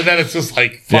 Yes, and then it's just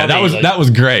like Yeah, funny, like, that was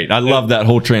great. I love that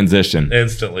whole transition.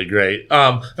 instantly great.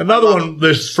 Another one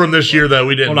from this year that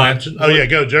we didn't Hold on. mention. Oh yeah,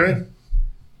 go Jerry.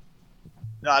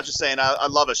 No, I'm just saying, I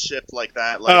love a shift like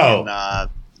that, like Oh. in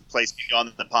Place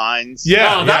Beyond the Pines.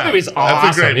 Yeah, Oh, that yeah. movie's awesome.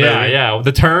 That's a great yeah, movie. yeah.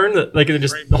 The turn, like it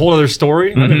just a whole other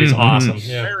story. That movie's awesome.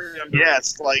 Yeah.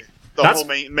 Yes, like the That's, whole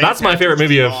main that's my favorite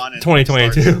movie of John and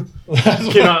 2022.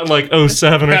 Came out in like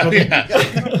 07 or something. Yeah.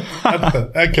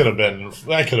 that could have been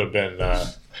Philippi. That could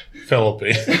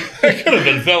have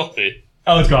been Philippi.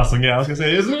 Oh, it's Gosling. Yeah, I was gonna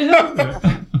say, isn't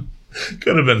it?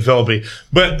 Could have been Philippi.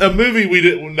 But a movie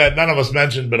that none of us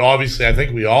mentioned, but obviously I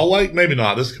think we all like. Maybe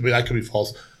not. That could be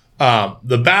false.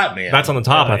 The Batman. That's on the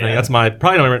top. I think that's my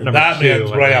probably number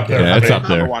Batman's two. right up there. Yeah, it's up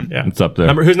Number there. one. Yeah. It's up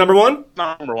there. Who's number one?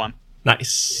 Number one.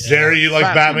 Nice. Jerry, you like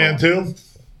That's Batman number too?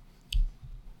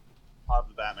 love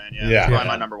the Batman. Yeah, Yeah. probably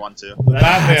my number one too. The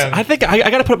Batman. I think I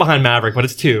got to put it behind Maverick, but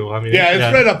it's 2. I mean, Yeah,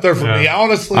 it's right up there for me. Yeah.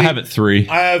 Honestly, I have it 3.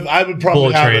 I would probably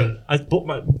Bullet have Train. it. I put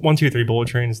my 1, 2, 3. Bullet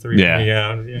Train is 3. Yeah.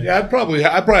 Yeah. Yeah, I'd probably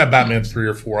have Batman 3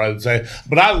 or 4. I would say,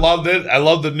 but I loved it. I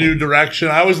love the new direction.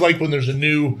 I always like when there's a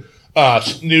new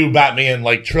Batman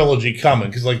like trilogy coming,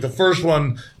 because like the first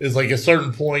one is like a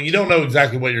certain point you don't know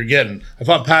exactly what you're getting. I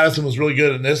thought Pattinson was really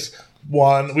good in this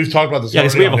one. We've talked about this. Yeah,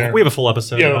 'cause we already have a full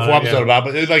episode. Yeah, a full episode yeah. about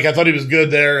it. But like I thought he was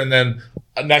good there, and then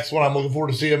next one I'm looking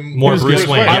forward to see him More as Bruce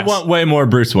Wayne. I Yes. want way more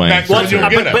Bruce Wayne. Next Well, one you'll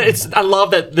get him. but I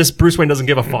love that this Bruce Wayne doesn't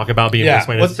give a fuck about being Yeah. Bruce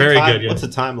Wayne. What's It's very good. Yeah. What's the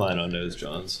timeline on those,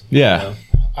 Johns? Yeah.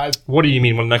 What do you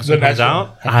mean when the next The one comes next one.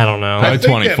 out? I don't know. I Probably think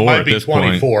it 24 might at be this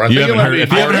 24. I point. think it might be-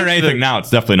 If you haven't heard anything now, it's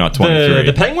definitely not 23.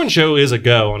 The Penguin show is a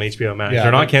go on HBO Max. Yeah, They're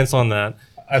I not think- canceling that.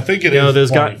 I think it You know, is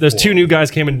those 2 24. new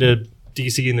guys came into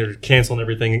DC and they're canceling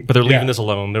everything, but they're leaving Yeah. this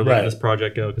alone. They're Right. letting this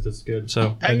project go because it's good.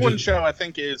 So Penguin show I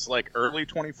think is like early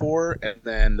 24, and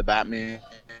then the Batman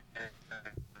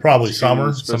Probably summer.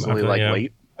 is supposedly Okay, like yeah.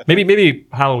 late. maybe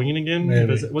Halloween again. Maybe.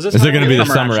 Was this Is there going to be the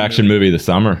Summer summer action action movie this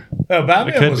summer? No, It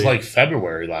Batman could was be. like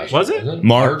February last Was year. it? wasn't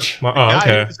March. Oh, The guy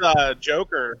okay. who's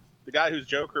Joker, the guy who's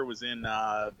Joker was in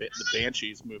the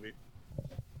Banshees movie.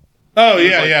 Oh He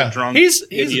was, yeah, like, yeah. the drunk He's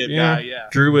idiot yeah, guy. Yeah,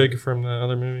 Druig from the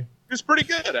other movie. he was pretty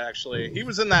good actually. He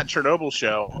was in that Chernobyl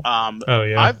show. Oh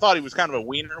yeah. I thought he was kind of a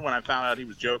wiener when I found out he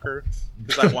was Joker,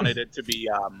 because I wanted it to be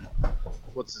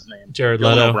what's his name? Jared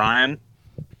Dylan Leto. O'Brien.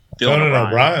 Conan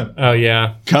O'Brien. Oh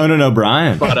yeah. Conan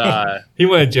O'Brien. But He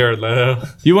wanted Jared Leto.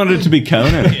 You wanted it to be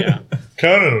Conan. yeah,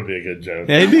 Conan would be a good joke.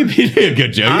 Yeah, he'd be a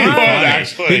good joke. He'd be He would, funny.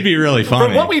 actually. He'd be really From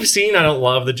funny. what we've seen, I don't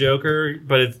love the Joker,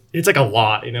 but it's like a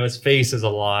lot. You know, his face is a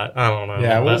lot. I don't know.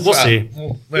 Yeah, But we'll see.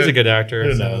 Well, He's a good actor.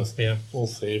 Who so, knows? Yeah, We'll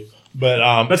see.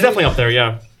 But that's definitely up there.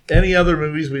 Yeah. any other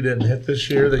movies we didn't hit this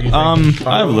year that you think?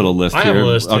 I have a little list I here. have a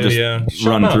list I'll too. just Yeah.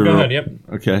 run through. Go ahead. Yep.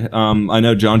 Okay. I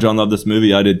know Jon Jon loved this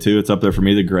movie. I did too. It's up there for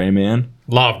me. The Gray Man.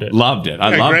 Loved it. Loved it.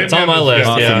 I Yeah, loved Gray it. It's on my Man was list.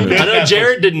 good. Yeah. Awesome. I know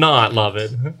Jared did not love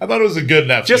it. I thought it was a good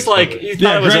Netflix. Just like movie. you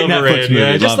thought it was great Netflix overrated. movie.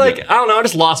 Yeah. Just Loved like it. I don't know. I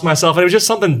just lost myself. It was just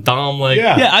something dumb. Like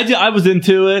Yeah. Yeah, I was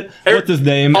into it. What's his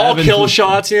name? all Evans kill is-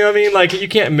 shots. You know what I mean? Like you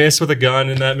can't miss with a gun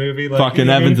in that movie. Like, Fucking you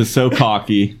know what I Evans mean? is so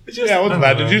cocky. It's just- Yeah, what's I don't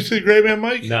that? know. Did you see Gray Man,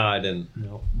 Mike? No, I didn't.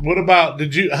 No. What about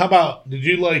did you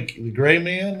like The Gray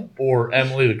Man or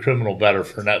Emily the Criminal better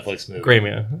for Netflix movie? Gray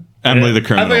Man. Emily the I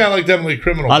Criminal. think I liked Emily the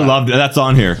Criminal. I better. loved it. That's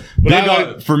on here. But Big I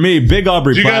like- for me, Big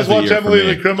Aubrey Did you guys Plaza watch year for Emily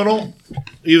me. the Criminal?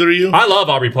 Either of you? I love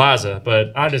Aubrey Plaza,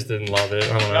 but I just didn't love it. I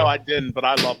don't know. no, I didn't, but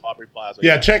I love Aubrey Plaza.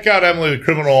 Yeah, check out Emily the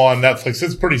Criminal on Netflix.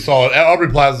 It's pretty solid. Aubrey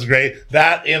Plaza is great.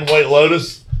 That in White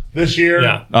Lotus this year.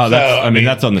 Yeah. Oh, that's. So, I mean,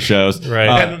 that's on the shows. Right.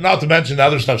 and not to mention the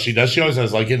other stuff she does. She always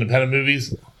has like independent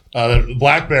movies.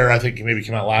 Black Bear, I think maybe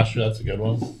came out last year. That's a good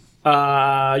one.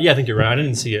 Yeah, I think you're right. I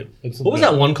didn't see it. It's a What was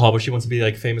bit- that one called where she wants to be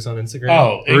like famous on Instagram?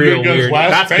 Oh, Ingrid real Goes weird.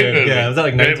 West? That's Great good. movie. Yeah, was that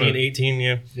like Great 19, movie. 18?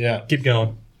 Yeah. Yeah. Keep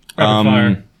going. Rapid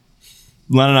fire.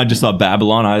 Len and I just saw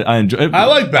Babylon. I enjoy. I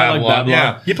like Babylon.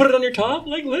 Yeah. You put it on your top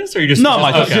like list, or you just No,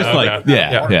 like it's okay, just okay. like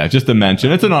yeah, just a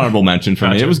mention. It's an honorable mention for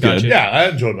me. Gotcha, It was good. gotcha. Yeah, I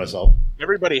enjoyed myself.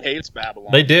 Everybody hates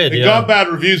Babylon. They did. It Yeah. got bad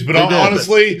reviews, but They did.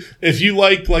 honestly, if you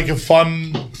like a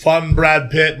fun Brad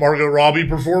Pitt, Margot Robbie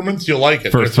performance, you'll like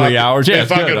it. For They're 3 fucking- hours? Yeah, they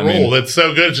it's fucking good. I mean- roll. It's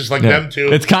so good. It's just like Yeah. them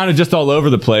two. It's kind of just all over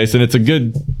the place, and it's a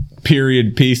good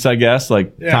period piece, I guess,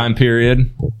 like Yeah. time period.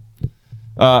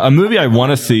 A movie I want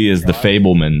to see is The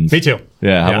Fablemans. Me too.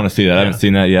 Yeah, I Yeah. want to see that. I haven't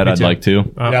seen that yet. Me I'd too. like to. I want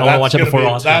to that's watch it gonna before be-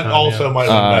 Oscar That time, also yeah. might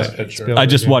win Best Picture. Spill- I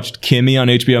just watched Kimmy on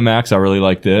HBO Max. I really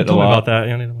liked it a Tell me lot. about that.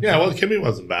 Yeah, I need to watch Yeah, that. well, Kimmy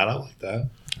wasn't bad. I like that.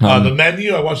 Um, The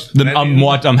Menu, I watched the Menu.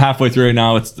 I'm halfway through it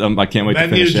now. It's I can't wait to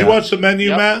Menu. finish Did it. you watch The Menu,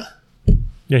 Yep. Matt?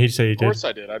 Yeah, he said he Of did. course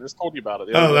I did. I just told you about it.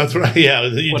 the Oh, other that's day. right. Yeah,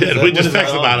 you What is did. it- We what just is it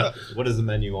texted on? about it. What is the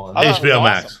menu on? I thought it was HBO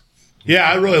Max. awesome. Yeah,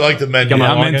 I really like The Menu. my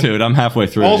Yeah, I'm login? into it. I'm halfway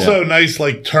through. Also, it, nice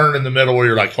like turn in the middle where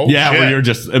you're like, holy yeah, shit.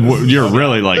 where you're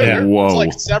really like, Yeah. whoa. It's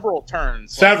like several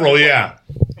turns. Several, like, yeah.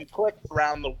 Some clicks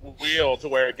around the wheel to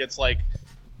where it gets like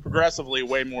progressively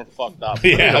way more fucked up.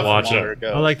 Yeah, The watch longer it.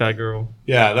 goes. I like that girl.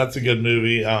 Yeah, that's a good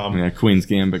movie. Yeah, Queen's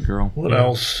Gambit girl. What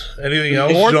else? Anything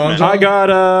else, Northman. John? I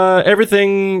got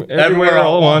everything everywhere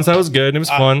all at once. That was good. It was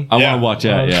fun. I Yeah. want to watch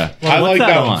that. Yeah, I What's like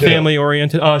that one on? too. Family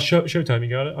oriented. Showtime. You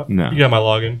got it. No. You got my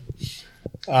login.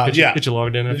 Yeah. Get you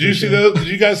logged in. Did you see those? Did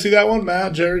you guys see that one,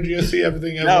 Matt? Jared, did you guys see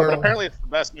everything? No, Everywhere? but apparently it's the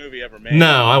best movie ever made.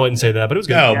 No, I wouldn't say that, but it was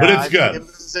good. No, but Yeah, it's good. It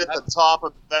was at the top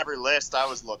of every list I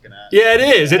was looking at. Yeah, it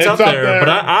is. It's up up there, there. but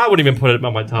I wouldn't even put it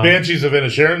on my top. Banshees of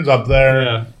Inisherin's up there.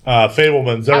 Yeah.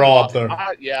 Fablemans, they're all up there.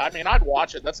 Yeah, I mean, I'd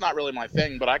watch it. That's not really my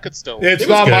thing, but I could still. It's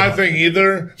not my thing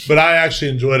either, but I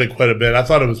actually enjoyed it quite a bit. I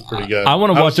thought it was pretty good. I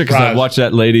want to watch it because I watched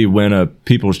that lady win a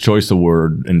People's Choice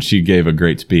Award, and she gave a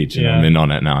great speech. And I'm in on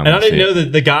it now. And I didn't know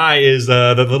that the guy is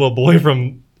the little boy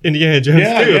from Indiana Jones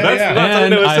too.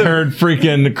 And I heard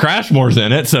freaking Crashmore's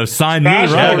in it, so sign me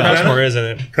right up. Crashmore is in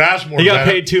it. Crashmore. He got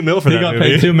paid $2 million for that. He got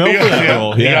movie. paid $2 million for that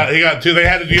role. He got two. They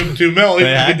had to give him $2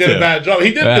 million. He did a bad job.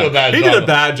 He did do a bad job. He did a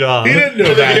bad job. He didn't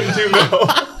do a bad job. They gave him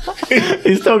 $2 million.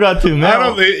 He still got $2 million. I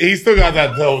don't think he still got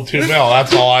that $2 million.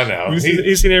 That's all I know.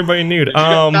 He's seen everybody nude. Did you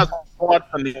guys watch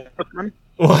The Northman?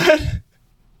 What?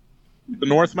 The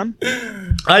Northman?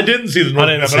 I didn't see The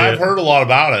Northman, but I've heard a lot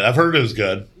about it. I've heard it was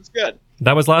good. It's good.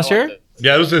 That was last year?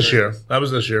 Yeah, it was this year. That was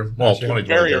this year. Well, 2020.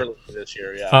 Very early this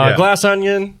year, yeah. Glass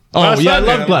Onion. Oh, yeah, I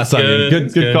love Glass Onion.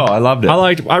 Good call. I loved it.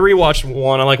 I rewatched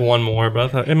one. I like one more, but I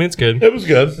thought, it's good. It was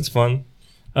good. It's fun.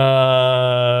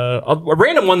 A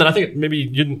random one that I think maybe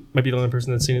you might be the only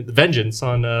person that's seen it. Vengeance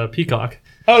on Peacock.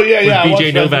 Oh yeah. With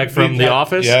BJ Novak from The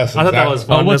Office. Yes, I thought that was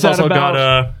fun. What's that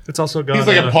about? It's also got. He's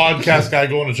like a podcast guy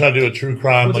going to try to do a true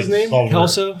crime. What's his name?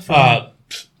 Kelso.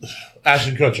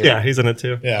 Ashton Kutcher. Yeah, he's in it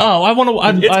too. Yeah. Oh, I want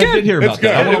to. I did hear about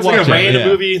that. It's like good. a random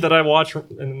movie that I watched,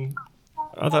 and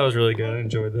I thought it was really good. I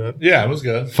enjoyed that. Yeah, it was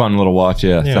good. Fun little watch.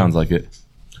 Yeah, sounds like it.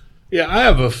 Yeah, I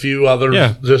have a few others.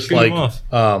 Yeah, just like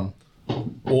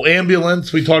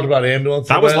Ambulance. We talked about Ambulance.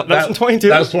 That's in 22.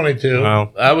 That was 22.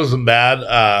 Wow. That wasn't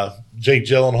bad. Jake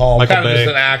Gyllenhaal, Michael kind of Bay. just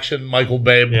an action Michael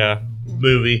Bay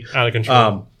movie. Out of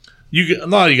control. A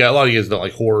lot of you guys don't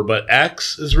like horror, but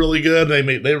X is really good.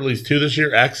 They released 2 this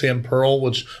year, X and Pearl,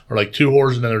 which are like 2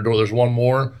 horrors, and then there's one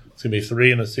more. It's gonna be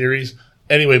 3 in a series.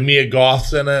 Anyway, Mia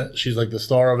Goth's in it. She's like the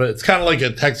star of it. It's kind of like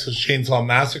a Texas Chainsaw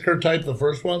Massacre type. The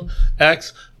first one,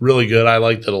 X, really good. I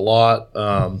liked it a lot.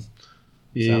 Sounds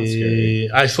scary.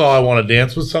 I saw I Want to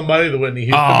Dance with Somebody, the Whitney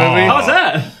Houston movie. How's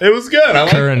that? It was good. I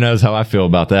liked Curran knows how I feel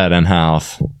about that in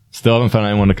house. Still haven't found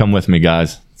anyone to come with me,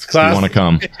 guys. If you want to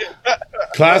come?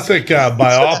 Classic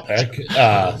biopic.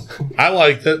 I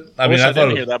liked it. I mean, I didn't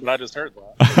thought hear that, but I just heard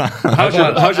that.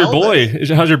 How's your boy?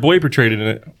 How's your boy portrayed in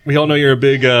it? We all know you're a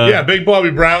big big Bobby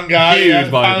Brown guy.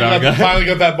 Huge Bobby Brown guy. Finally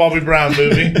got that Bobby Brown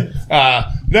movie.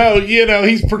 No,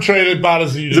 he's portrayed about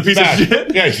as He's a piece of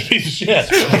shit. Yeah, he's a piece of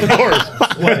shit. Of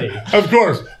course, of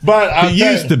course. But He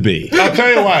used to be. I'll tell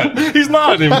you what. He's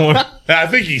not anymore. I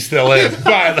think he still is,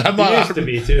 but I'm not. He used to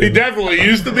be, too. He definitely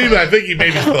used to be, but I think he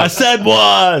maybe still. I said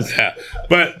was. Yeah.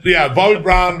 But yeah, Bobby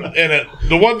Brown in it.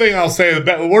 The one thing I'll say,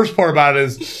 the worst part about it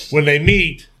is when they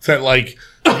meet. It's at like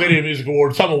Video Music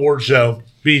Awards, some award show,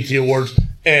 BET Awards,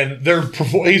 and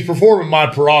he's performing My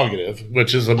Prerogative,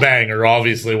 which is a banger,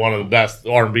 obviously one of the best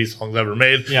R&B songs ever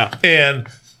made. Yeah. And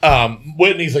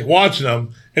Whitney's like watching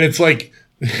him, and it's like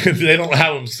they don't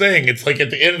have him sing. It's like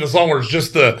at the end of the song where it's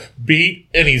just the beat,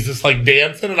 and he's just like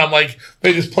dancing, and I'm like,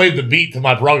 they just played the beat to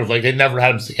My Prerogative, like they never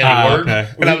had him sing any words. Okay.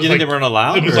 And I was you like, think they weren't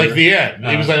allowed? it was like the end.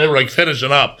 It was like they were like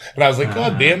finishing up, and I was like,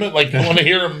 God damn it! Like I want to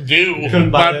hear him do My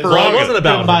Prerogative. Well, it wasn't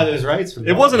about Couldn't buy those rights from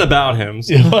It wasn't about him.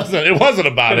 So. It wasn't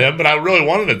about him, but I really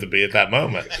wanted it to be at that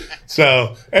moment.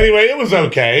 So anyway, it was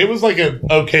okay. It was like an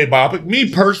okay biopic.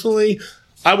 Me personally,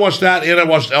 I watched that and I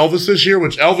watched Elvis this year,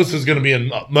 which Elvis is going to be in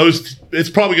it's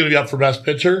probably going to be up for Best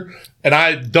Picture, and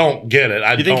I don't get it.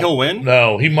 You think he'll win?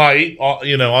 No, he might.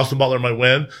 Austin Butler might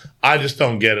win. I just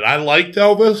don't get it. I liked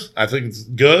Elvis. I think it's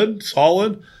good,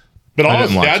 solid. But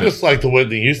honestly, I just like the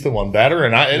Whitney Houston one better,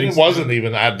 and it wasn't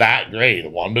even that great a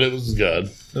one, but it was good.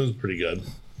 It was pretty good.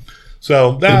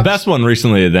 So The best one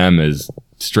recently of them is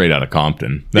Straight Outta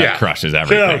Compton. That crushes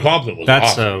everything. Straight Outta Compton was That's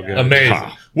awesome. so good.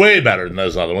 Amazing. Way better than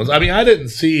those other ones. I mean, I didn't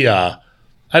see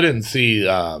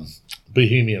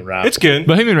Bohemian Rhapsody. It's good.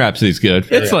 Bohemian Rhapsody's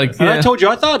good. It's like And I told you,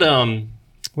 I thought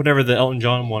whatever the Elton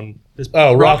John one is.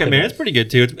 Oh, Rocket Man. It's pretty good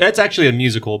too. It's actually a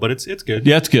musical, but it's good.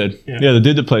 Yeah, it's good. Yeah. Yeah, the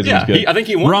dude that plays him is good. I think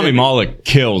he won. Rami Malek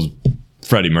kills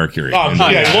Freddie Mercury. Oh,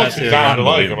 yeah, he looks Yeah. exactly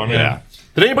like him. I mean, Yeah.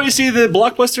 Did anybody see the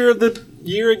blockbuster of the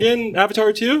year again,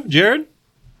 Avatar 2? Jared?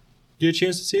 Did you get a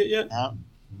chance to see it yet? No.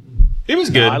 It was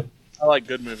good. I like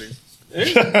good movies.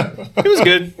 It was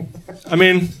good. I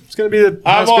mean, it's going to be the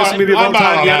I'm best movie of all out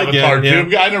time on yet Avatar again.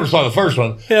 too. I never saw the first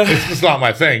one. Yeah. It's just not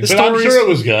my thing. The But I'm story's- sure it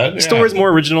was good. The story's more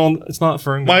original. It's not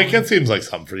Fern. Mike, it seems like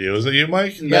something for you. Is it you,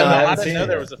 Mike? Yeah, I I haven't didn't seen know it.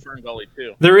 there was a Fern Gully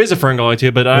too. There is a Fern Gully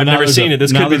too, but I've never seen it.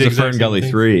 This could be the a exact Fern same Gully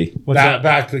thing. 3. What's that?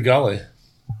 Back to the gully.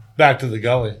 Back to the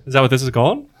gully. Is that what this is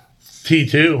called?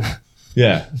 T2.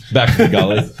 Yeah, back to the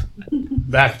gully.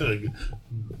 Back to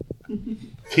the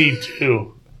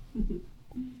T2.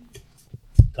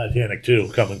 Titanic 2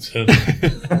 coming soon.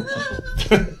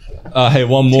 Hey,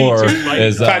 one more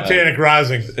is Titanic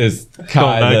Rising. Is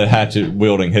Kai the hatchet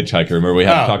wielding hitchhiker? Remember, we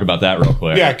had to talk about that real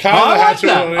quick. Yeah, Kai the hatchet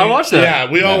wielding. I watched that.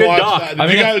 Yeah, we all Good watched doc.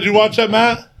 that. Did you watch that,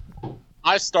 Matt?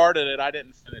 I started it. I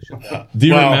didn't finish it though. Do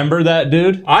you remember that,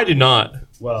 dude? I do not.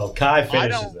 Well, Kai I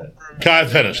finishes don't it. Kai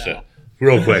finished it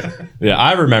real quick. Yeah,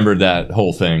 I remembered that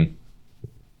whole thing.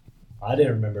 I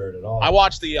didn't remember it at all. I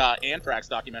watched the Anthrax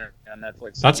documentary on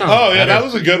Netflix. That sounds Oh yeah, better. that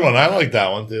was a good one. I like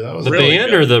that one too. That was The really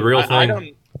band good. or the real I thing?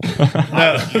 don't,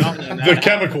 the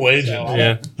chemical agent.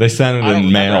 Yeah. They sent it I don't in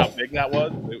remember mail. how big that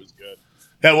was. It was good.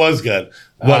 That was good.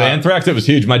 What, Anthrax? It was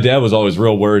huge. My dad was always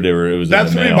real worried it was That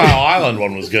in the 3 mail. Mile Island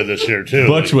one was good this year too.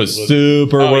 Butch was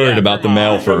super Oh, worried yeah, about the 3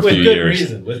 mail Mile for a with few good years.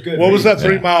 reason. With good What was that reason.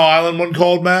 3 Mile Island one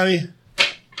called, Maddie?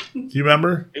 Do you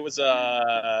remember? It was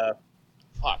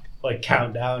fuck. Like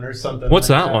Countdown or something. What's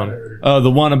like that one? or The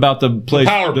one about the place,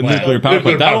 Power the plant. nuclear power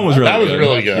plant. That one was really That was good.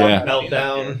 really good. Yeah.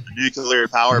 Meltdown. Nuclear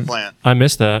power plant. I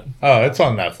missed that. Oh, it's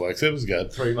on Netflix. It was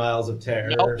good. 3 Miles of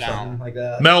Terror or Meltdown. something like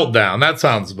that. Meltdown. That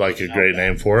sounds like a great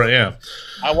name for it. Yeah.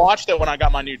 I watched it when I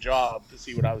got my new job to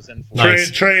see what I was in for. Nice.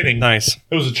 Training. Nice.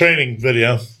 It was a training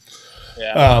video.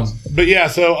 Yeah. But yeah,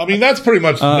 so I mean that's pretty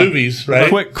much the movies, right?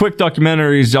 Quick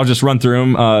documentaries. I'll just run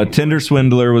through them. Tinder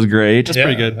Swindler was great. That's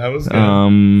pretty good. That was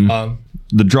good.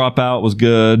 The Dropout was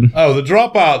good. Oh, the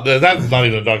Dropout. That's not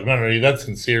even a documentary. That's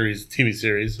in series, TV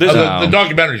series. There's The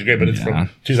documentary's great, but it's from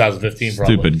 2015.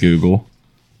 Probably. Stupid Google.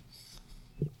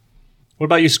 What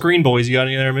about you, Screen Boys? You got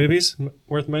any other movies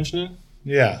worth mentioning?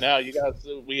 Yeah. No, you guys,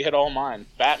 we hit all mine.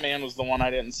 Batman was the one I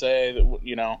didn't say. That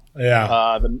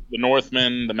Yeah. the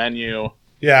Northman, The Menu.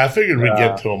 Yeah. I figured we'd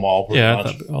get to them all. Pretty Yeah, I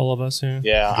much. thought all of us. Yeah.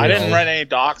 Yeah, I didn't write any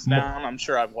docs down. I'm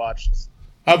sure I've watched.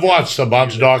 I've watched a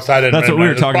bunch of docs. I didn't. That's what we were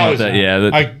There's talking about.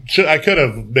 probably That some- yeah. I could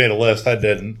have made a list. I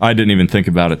didn't. I didn't even think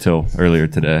about it till earlier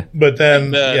today. But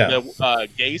then, The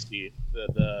Gacy,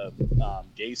 the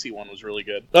Gacy one was really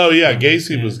good. oh yeah,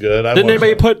 Gacy was good. Didn't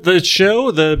anybody put the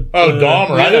show?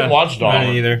 Dahmer. I didn't watch Dahmer. I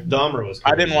didn't either. Dahmer was.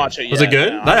 I didn't watch it yet. Was it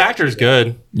good? no. That actor's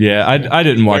good. Yeah, I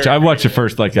didn't watch. I watched the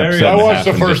first episode. Very- and I a watched half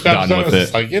the and first just done episode. with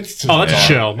It's it. like it's. Oh, that's a dark.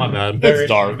 show. My bad. It's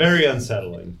dark. Very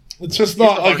unsettling. It's just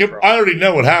not like I already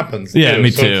know what happens. Yeah, me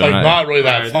So too, it's like and not really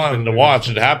that Right. fun to watch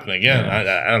it happen again. I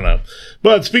don't know.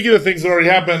 But speaking of things that already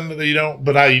happened that you don't,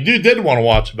 but you did want to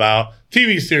watch about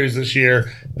TV series this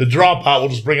year, The Dropout. We'll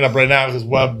just bring it up right now because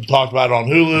Webb talked about it on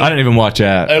Hulu. I didn't even watch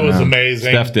that. It was No. amazing.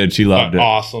 Steph did. She loved it.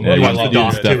 Awesome. Yeah, I you loved the it.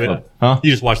 doc Steph to it. loved- Huh?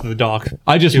 You just watched the doc.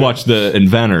 I just watched The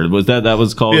Inventor. Was that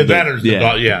was called? Yeah, Vanners.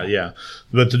 Yeah. Yeah.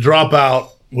 But The Dropout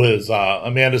was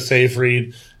Amanda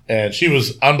Seyfried, and she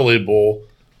was unbelievable.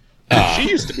 She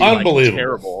used to be Unbelievable.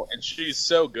 terrible, and she's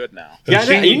so good now. Yeah,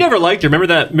 you never liked her. Remember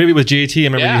that movie with JT? I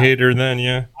remember Yeah. you hated her then.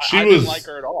 Yeah. She I was didn't like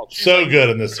her at all. She's so like good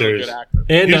in this a really series. good actor.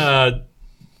 And Yes.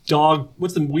 Dog.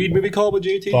 What's the weed movie called with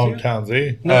JT? Dog too?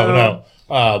 Townsy. No.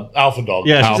 Alpha Dog.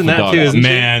 Yeah, she's Alpha in that Dog. too, isn't she?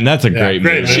 Man, that's a great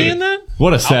great movie. Is she in that?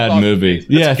 What a sad Dog. movie.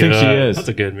 Yeah, I think she good. is. That's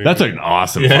a good movie. That's an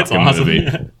awesome Yeah, it's fucking awesome. movie.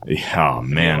 Yeah, oh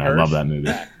man, I love that movie.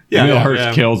 Yeah, Emil yeah, Hirsch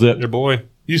yeah. kills it. Your boy.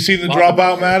 You seen The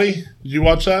Dropout, Maddie? Did you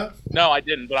watch that? No, I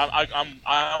didn't, but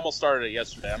I almost started it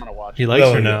yesterday. I'm gonna watch He it. likes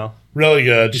Really her good. now. Really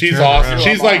good. She's turned awesome. around.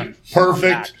 She's I'm like on. perfect.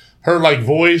 I'm back. Her like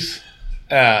voice,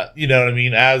 you know what I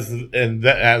mean, as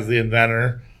the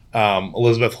inventor,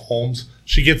 Elizabeth Holmes.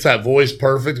 She gets that voice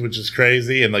perfect, which is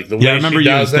crazy, and like the way I remember she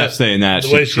you and does Steph it, saying that. the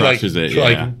She way she like, crushes it. she,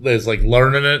 Yeah. like is like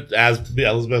learning it as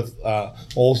Elizabeth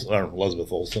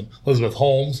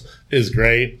Holmes is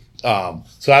great.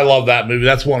 So I love that movie.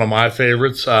 That's one of my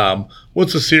favorites.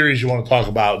 What's a series you want to talk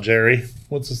about, Jerry?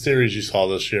 What's a series you saw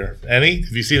this year? Any?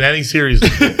 Have you seen any series?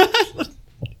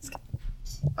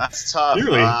 That's tough. You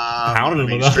really pounded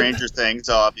him about it. Stranger Things,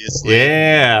 obviously.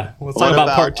 Yeah. Let's talk What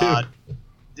about part two.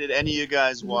 Did any of you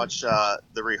guys watch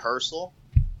The Rehearsal?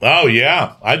 Oh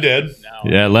yeah, I did.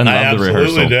 No. Yeah, Len I loved the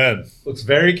absolutely rehearsal. did. Looks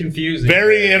very confusing.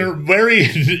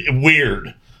 Very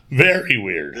weird. Very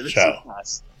weird show.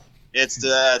 It's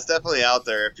definitely out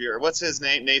there. If you're, what's his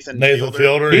name? Nathan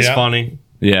Fielder. He's yeah. funny.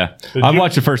 Yeah, Did I you-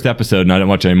 watched the first episode and I didn't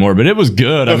watch any more, but it was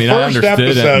good. The I mean, I first understood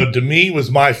episode it. to me was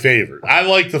my favorite. I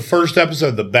liked the first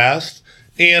episode the best,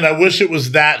 and I wish it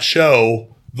was that show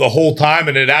the whole time,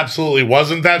 and it absolutely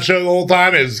wasn't that show the whole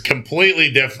time. It was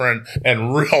completely different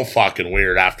and real fucking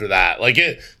weird after that. Like,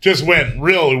 it just went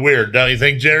really weird, don't you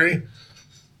think, Jerry?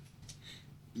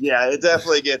 Yeah, it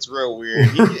definitely gets real weird.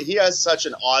 He has such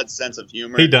an odd sense of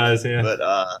humor. He does, yeah. But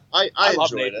I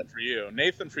love enjoyed Nathan it. for You.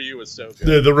 Nathan for You was so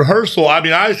good. The rehearsal, I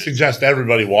mean, I suggest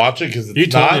everybody watch it because it's You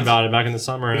told not, me about it back in the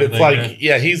summer. But it's like,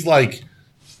 yeah, he's like,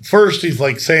 first he's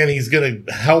like saying he's going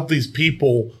to help these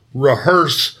people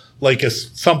rehearse like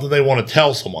something they want to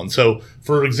tell someone. So,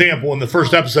 for example, in the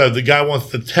first episode, the guy wants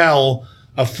to tell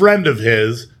a friend of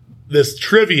his this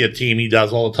trivia team he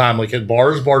does all the time, like at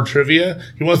bar trivia.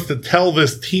 He wants to tell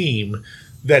this team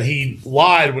that he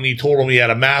lied when he told them he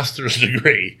had a master's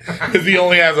degree because he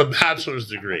only has a bachelor's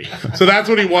degree. So that's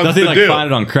what he wants Does he to like do. find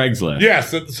it on Craigslist? Yeah,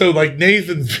 so like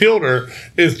Nathan Fielder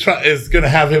is going to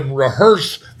have him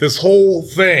rehearse this whole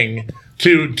thing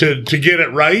to get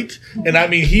it right. And I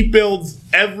mean, he builds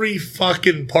every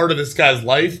fucking part of this guy's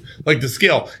life, like the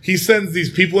scale. He sends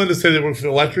these people in to say they work for the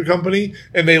electric company,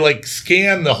 and they like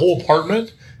scan the whole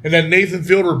apartment, and then Nathan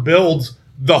Fielder builds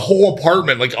the whole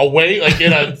apartment, like away, like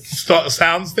in a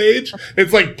sound stage.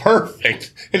 It's like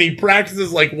perfect. And he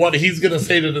practices like what he's going to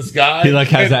say to this guy. He like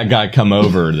has that guy come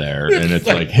over there, and it's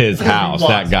like his house,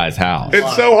 that guy's house.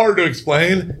 It's so hard to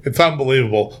explain. It's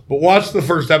unbelievable. But watch the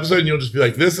first episode and you'll just be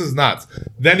like, this is nuts.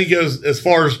 Then he goes as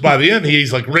far as by the end,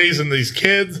 he's like raising these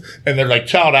kids and they're like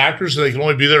child actors, so they can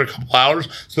only be there a couple hours.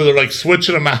 So they're like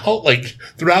switching them out like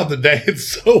throughout the day. It's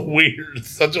so weird. It's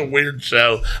such a weird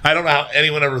show. I don't know how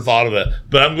anyone ever thought of it,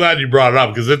 but I'm glad you brought it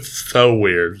up because it's so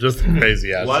weird. Just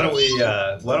crazy ass. Why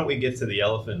don't we get to the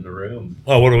elephant in the room?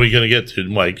 Oh, what are we going to get to,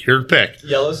 Mike? Your pick.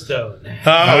 Yellowstone. Oh,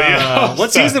 yeah.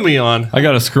 What season are we on? I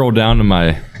got to scroll down to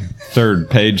my third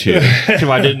page here.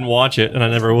 I didn't watch it, and I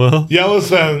never will.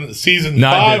 Yellowstone season No,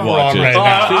 I 5 did we're watch on it. right Oh,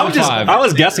 now. I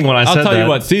was guessing when I I'll said tell that. you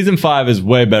what, season 5 is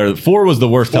way better. 4 was the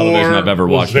worst television I've ever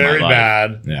watched. Was very in my life.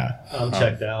 bad. Yeah. I'm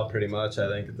checked out pretty much, I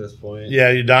think, at this point. Yeah,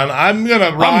 you done? I'm going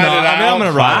to ride it out. I'm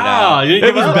gonna ride Wow, it you out. didn't It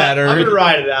give was up? better. I'm gonna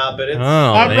ride it out, but it's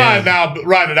I'm man.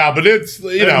 riding it out, but it's,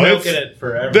 you know, milking it's, it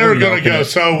forever. they're going to go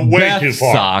so way Beth too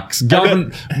far. sucks.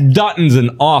 Dutton's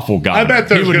an awful governor. I bet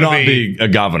there's he would gonna not be- be a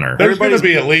governor. There's going to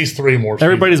be at least 3 more seasons.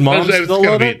 Everybody's mom It's still going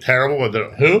love to be it? terrible. With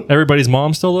who? Everybody's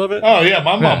mom still love it? Oh, yeah,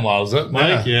 my mom loves it.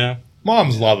 Mike, yeah.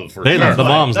 Moms love it for They sure. love the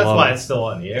moms That's love why it. it's still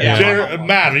on the air. Yeah.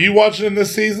 Matt, are you watching it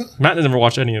this season? Matt never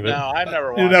watched any of it. No, I've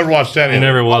never watched You never watched any You of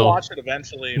never it. will. I'll watch it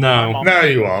eventually. No. My mom- No,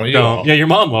 you won't. You Don't. won't. Yeah, your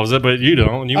mom loves it, but you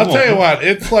don't. You I'll won't. tell you what,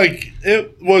 it's like,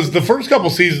 it was the first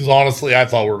couple seasons, honestly, I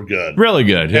thought were good. Really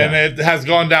good. Yeah. And it has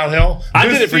gone downhill. I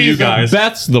This did it for you season, guys.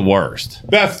 Beth's the worst.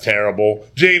 Beth's terrible.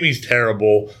 Jamie's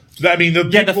terrible. I mean, the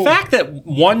Yeah, the people, fact that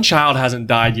one child hasn't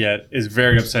died yet is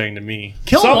very upsetting to me.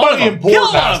 Kill one Somebody of them. important Kill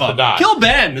one has of to them. die. Kill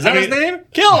Ben. Is that I his mean- name?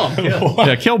 Kill him.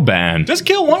 Yeah, kill Ben. Just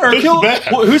kill one or Who's kill. Ben?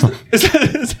 Who's is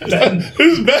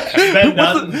Who's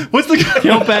bad? what's the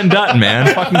Kill Ben Dutton,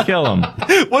 man. Fucking kill him.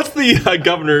 what's the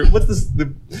governor? What's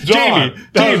the John.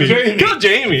 Jamie? No, Jamie. Kill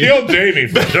Jamie. Kill Jamie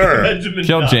for sure. Benjamin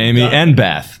Kill Dutton. Jamie and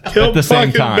Beth Kill at the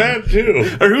same fucking time. Ben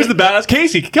too. Or who's the badass?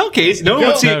 Casey. Kill Casey. No one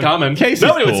would see it coming. Casey's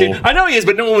Nobody would see cool. it. I know he is,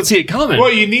 but no one would see it coming.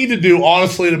 What you need to do,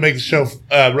 honestly, to make the show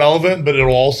relevant, but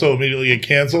it'll also immediately get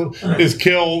canceled, is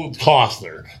kill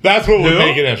Costner. That's what would Who?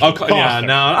 make it interesting. Oh, yeah, Costner.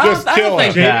 no, I Just don't kill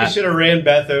think him. that- Jamie should have ran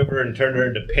Beth over and turned her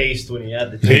into paste when he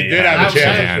had the He did have a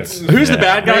chance. Who's the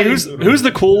bad guy? Who's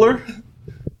the cooler?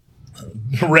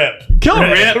 Rip. Kill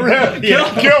Rip. Rip.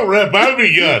 Yeah. Kill Rip. That would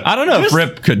be good. I don't know if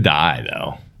Rip could die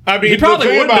though. I mean, He probably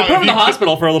the thing would. They about put him in the if you-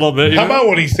 hospital for a little bit. you How know? about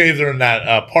when he saved her in that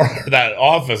that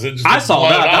office? It just I saw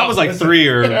blowed that. That up. was like 3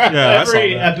 or yeah. I saw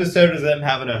Every that. episode of them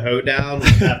having a hoedown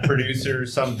with that producer,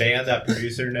 some band that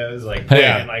producer knows, like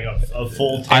Yeah. playing like a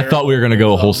full. I thought we were gonna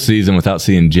go a whole season without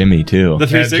seeing Jimmy too. The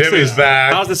 3 And Jimmy's sixes.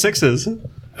 back. How's the sixes?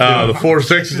 The 4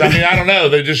 6s. I mean, I don't know.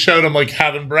 They just showed him like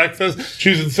having breakfast,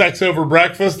 choosing sex over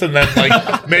breakfast, and then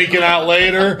like making out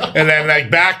later, and then like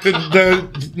back to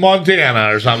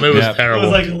Montana or something. It was Yep. It terrible.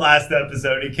 was like the last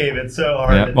episode. He came in so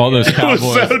hard. Yeah, all those it was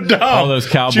cowboys. so dumb. All those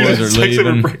cowboys Choosing are sex over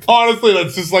leaving. breakfast. Honestly,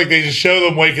 that's just like they just show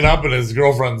them waking up, and his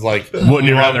girlfriend's like, Wouldn't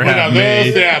you rather have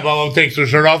me? Yeah, Bubba takes her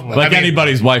shirt off. Like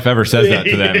anybody's wife ever says that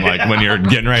to them, like when you're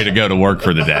getting ready to go to work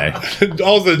for the day.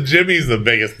 Also, Jimmy's the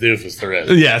biggest doofus there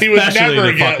is. Yeah, he would especially never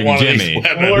the get fucking one of Jimmy. these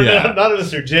women. Or Yeah. none of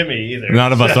us are Jimmy either.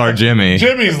 None of us are Jimmy.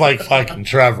 Jimmy's like fucking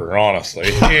Trevor, honestly.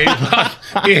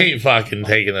 He ain't fucking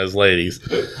taking those ladies.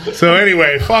 So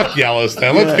anyway, fuck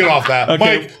Yellowstone. Let's get off that.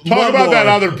 Okay, Mike, talk one about that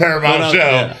more. other Paramount One show,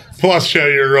 other- plus show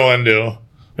you're real into.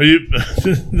 Are you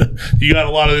you got a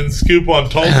lot of scoop on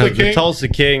Tulsa The King? Tulsa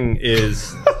King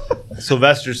is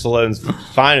Sylvester Stallone's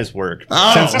finest work.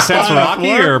 Since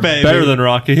Rocky or baby. better than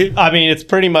Rocky? I mean, it's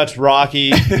pretty much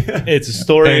Rocky. It's a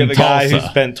story In of a guy who Tulsa.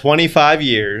 spent 25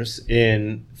 years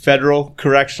in Federal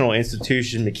Correctional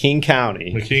Institution, McKean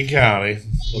County. McKean County,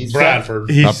 He's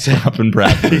Bradford. Up in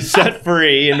Bradford. He's set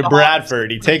free into Bradford.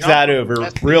 He takes that over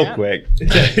real quick.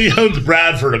 He owns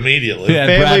Bradford immediately. Yeah,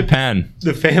 Family- Brad Penn.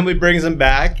 The family brings him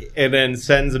back and then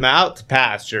sends him out to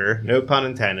pasture, no pun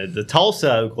intended, to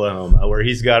Tulsa, Oklahoma, where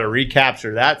he's got to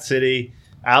recapture that city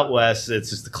Out west, it's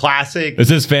just the classic. It's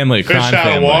his family, Fish crime out of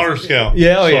family. water scale.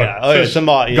 Yeah, oh Sorry, yeah, oh yeah,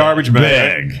 fish. Garbage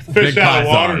bag. Big. Fish Big out of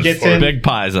water. pythons. Gets in- Big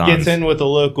pythons. Gets in with the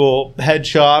local head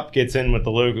shop, gets in with the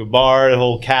local bar, the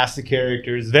whole cast of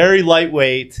characters. Very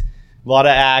lightweight, a lot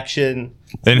of action.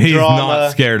 And he's drama.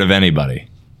 not scared of anybody.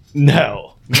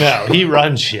 No, he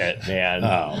runs shit, man.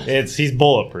 Oh. He's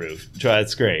bulletproof.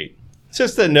 It's great. It's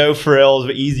just a no frills,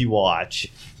 but easy watch.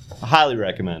 I highly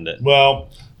recommend it. Well,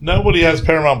 nobody has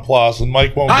Paramount Plus, and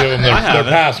Mike won't give them their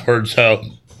password, so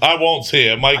I won't see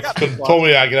it. Mike told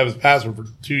me I could have his password for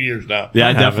 2 years now. Yeah,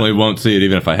 I definitely won't see it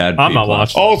even if I had. I'm not P+.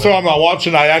 watching. Also, I'm not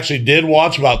watching. I actually did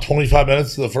watch about 25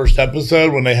 minutes of the first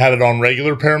episode when they had it on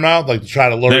regular Paramount, like to try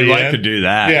to lure They you like in. to do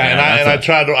that. Yeah, that's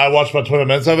I watched about 20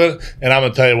 minutes of it, and I'm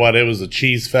gonna tell you what, it was a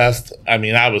cheese fest. I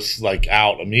mean, I was like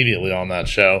out immediately on that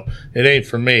show. It ain't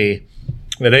for me.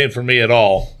 It ain't for me at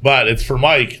all. But it's for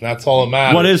Mike. That's all that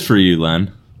matters. What is for you,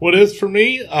 Len? What is for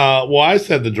me? Well, I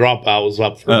said the Dropout was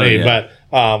up for me, yeah.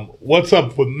 but what's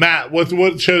up with Matt? What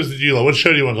shows did you like? What show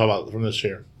do you want to talk about from this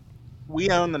year? We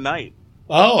Own the Night.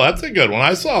 Oh, that's a good one.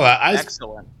 I saw that.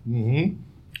 Excellent.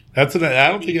 That's an. I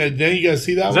don't think. Didn't you guys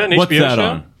see that Is one? that an What's HBO that show?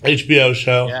 on? HBO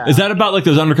show. Yeah. Is that about like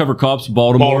those undercover cops,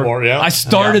 Baltimore? Baltimore, yeah. I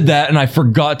started that and I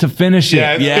forgot to finish it.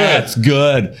 Yeah, it's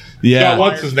good. it's good. Yeah.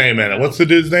 What's his name in it? What's the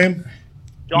dude's name?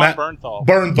 John Matt- Bernthal.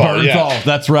 Bernthal. Yeah. Bernthal,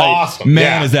 that's right. Awesome, Man,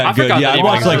 yeah. is that I good? forgot Yeah, that I he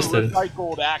watched was like. listed.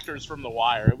 Recycled actors from The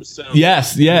Wire. It was so.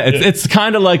 Yes, yeah. It's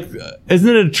kind of like, isn't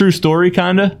it a true story?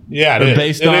 Kind of. Yeah, it Or is.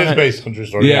 based It on is it? based on true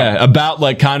story. Yeah, about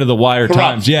like kind of the Wire Corrupt.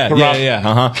 times. Yeah,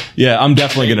 Corrupt. Yeah, I'm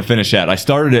definitely gonna finish that. I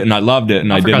started it and I loved it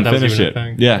and I forgot didn't that was finish even a it.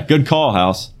 thing. Yeah, good call,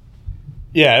 House.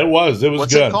 Yeah, it was. It was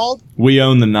What's good. it called? We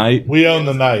Own the Night. We Own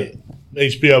the Night.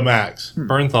 HBO Max. Or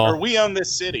Bernthal. We Own This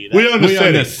City. We Own the We Own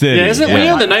City. the City. Yeah, isn't We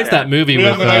Own the Night's that movie We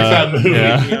with Own the Night's that movie.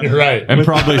 Yeah. You're right. And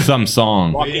probably some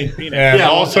song. Joaquin Phoenix. And Yeah,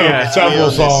 also yeah. We several Own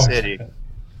This songs. City.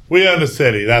 We Own the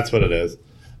City. That's what it is.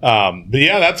 But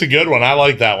yeah, that's a good one. I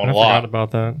like that one I a forgot lot.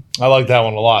 about that. I like that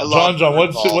one a lot. I love Jon,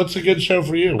 Bernthal. what's a good show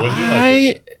for you? What do you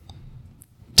like?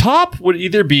 Top would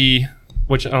either be,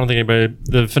 which I don't think anybody,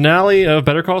 the finale of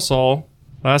Better Call Saul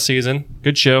last season,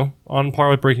 good show, on par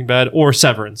with Breaking Bad, or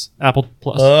Severance, Apple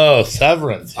Plus. Oh,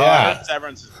 Severance. Oh, Yeah. that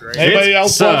Severance is great. Anybody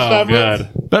else so watch Severance?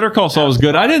 good. Better Call Saul was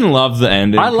good. I didn't love the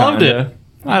ending. I loved kinda.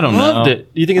 I don't know. Loved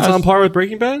it. You think it's on par with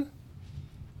Breaking Bad?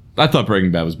 I thought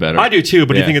Breaking Bad was better. I do too,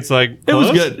 but do Yeah. you think it's like It was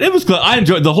close? good. It was close. I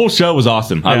enjoyed the whole show. Was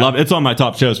awesome. I Yeah. love it. It's on my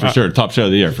top shows for sure. Top show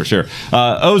of the year for sure.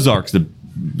 Ozark's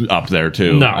up there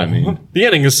too. No, I mean, the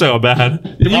ending is so bad.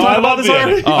 Did we I talk about love this the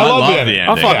already? ending. oh, I I love love the the ending.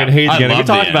 ending. I fucking hate I the ending. We love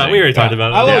talked the about. We already talked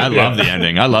about it. I Yeah, I love love the the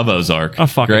ending. I love Ozark. I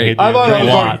fucking Great. hate the I thought, ending. it A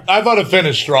was lot. I thought it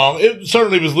finished strong. It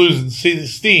certainly was losing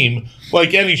steam,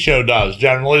 like any show does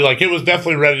generally. Like it was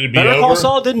definitely ready to be Better over. Call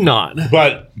Saul did not.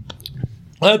 But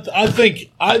I think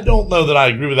I don't know that I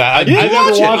agree with that. I didn't never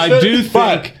watch it. watched it. I do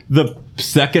but- think the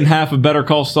second half of Better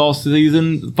Call Saul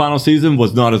season, final season,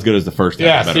 was not as good as the first half.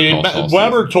 Yeah, of Better see, Call Saul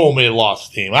Weber told me it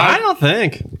lost steam. I don't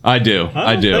think. I do.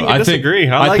 I do. I disagree.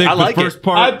 I think like the first it.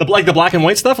 part. Like the black and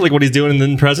white stuff, like what he's doing in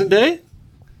the present day.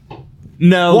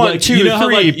 no, One, like, two, you know how,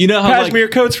 three. like, you know how like, Cashmere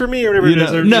coats for me, or whatever you it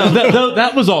is. know, or- no,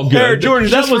 that was all good. Air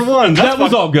Jordans that just was for one. That That's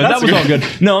was all good. that's That was all good.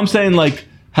 No, I'm saying like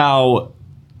how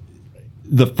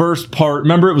the first part.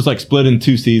 Remember, it was like split in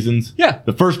 2 seasons. Yeah.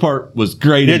 The first part was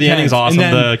great. Yeah, the ending's intense, awesome.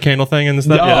 and then- The candle thing and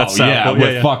stuff. Oh, Yeah, that's yeah, cool.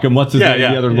 with fucking what's his Yeah, name,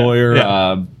 yeah, the other yeah, lawyer. yeah.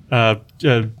 All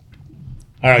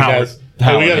right, Howard. guys. Hey,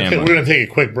 Howard we're Hammer. gonna take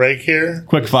a quick break here.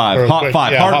 Quick five, Or a hot quick-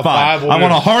 five, yeah, hard hot five. five. We're I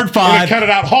want gonna- a hard We're gonna five. cut it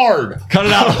out hard. Cut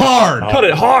it out hard. Cut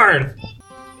it hard.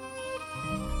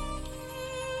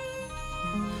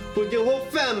 For your whole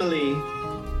family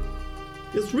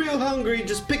is real hungry,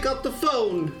 just pick up the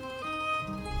phone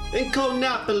and call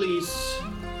Napoli's,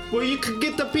 where you can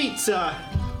get the pizza,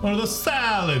 Or the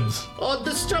salads. or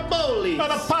the stromboli, Or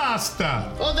the pasta.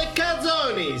 or the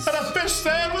calzones, Or the fish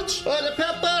sandwich. or the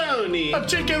pepperoni. Or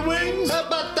chicken wings. How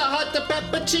about the hot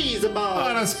pepper cheese Or a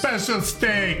ball? special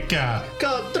steak.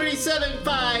 Call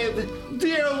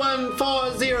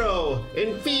 375-0140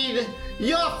 and feed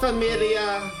your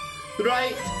familia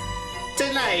right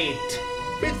tonight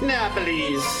with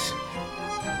Napoli's.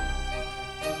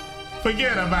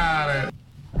 Forget about it.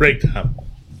 Break time.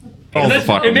 Oh, the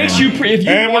fuck, It makes man. you if you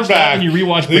And we're watch that back. and you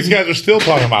rewatch. These Breaking- guys are still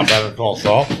talking about Better Call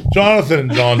Saul. Jonathan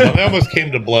and Jon Jon, they almost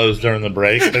came to blows during the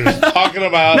break. They're just talking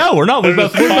about. No, we're not. We're they're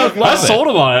both just talking I love it. sold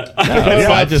him on it.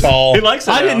 about Saul. He likes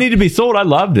it. I didn't need to be sold. I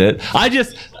loved it.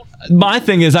 My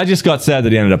thing is, I just got sad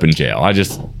that he ended up in jail.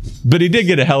 But he did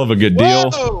get a hell of a good deal.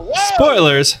 Whoa, whoa.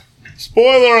 Spoilers.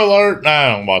 Spoiler alert!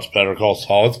 I don't watch Better Call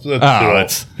Saul. It's too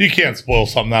old. You can't spoil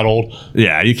something that old.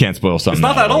 Yeah, you can't spoil something. It's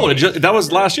not that old. That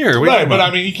was last year. Right, but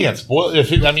I mean, you can't spoil.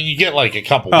 You get like a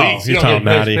couple weeks. You don't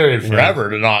get a grace period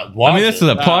forever to not watch. I mean, this is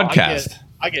a podcast.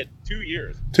 I get 2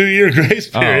 years. 2-year grace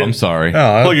period. Oh, I'm sorry.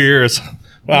 Plug your ears.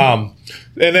 And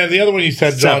then the other one you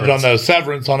said, Jon Jon, though,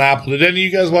 Severance on Apple. Did any of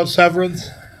you guys watch Severance?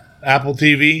 Apple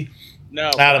TV? No.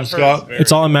 Adam Scott.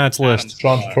 It's on Matt's list.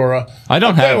 John Torah. I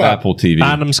don't have Apple TV.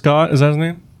 Adam Scott, is that his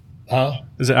name? Huh?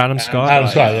 Is it Adam Scott? Adam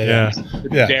Scott,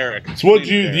 yeah. Derek. So what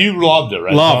you loved it,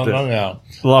 right? Loved it. Yeah.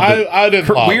 Loved it. I didn't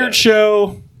love Weird it.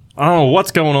 show. I don't know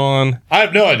what's going on. I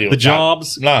have no idea. The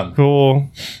jobs. None. Cool.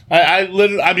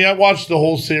 I watched the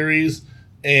whole series,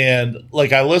 and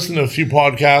like I listened to a few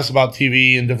podcasts about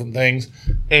TV and different things,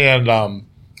 and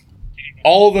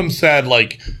all of them said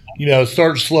like,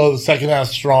 starts slow, the second half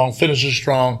strong, finishes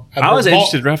strong. I was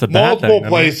interested right off the bat. Multiple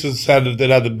places said that it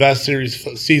had the best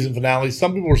season finale.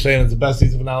 Some people were saying it's the best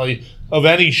season finale of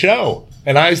any show.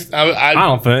 And I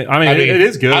don't think. I mean, it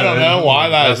is good. I don't know why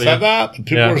I said that, but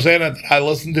people Yeah. were saying it that I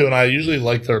listened to, and I usually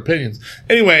like their opinions.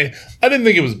 Anyway, I didn't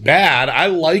think it was bad. I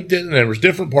liked it, and there was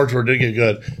different parts where it did get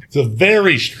good. It's a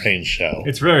very strange show.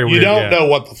 It's very weird. You don't know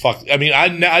what the fuck. I mean,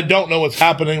 I don't know what's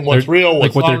happening, what's real,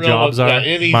 what's what not their real, jobs are,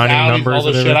 any mining outies, numbers, all this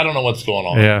whatever. shit. I don't know what's going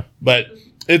on. Yeah. But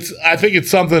I think it's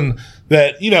something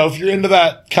that, if you're into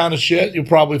that kind of shit, you'll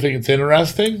probably think it's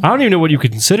interesting. I don't even know what you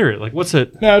could consider it. Like, what's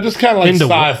it? No, just kind of like Into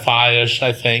what? sci-fi-ish,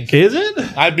 I think. Is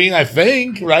it? I mean, I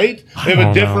think, right? They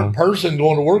have a different person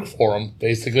going to work for them,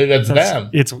 basically. That's them.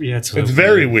 It's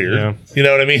very weird. Yeah. You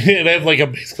know what I mean? They have like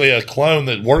basically a clone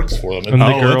that works for them. And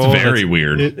the girl, that's very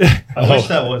weird. I wish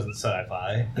that wasn't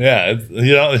sci-fi. Yeah,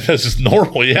 it's just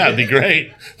normal. Yeah, it'd be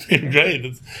great. It'd be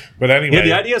great. But anyway. Yeah,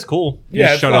 the idea is cool. Yeah,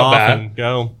 Just it's shut not off bad. and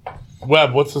go.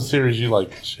 Webb, what's the series you like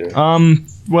this year?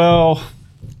 Well,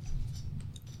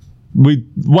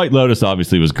 White Lotus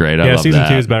obviously was great. I love season that.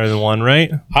 2 is better than 1, right?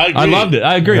 I agree. I loved it.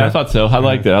 I agree. Yeah. I thought so. I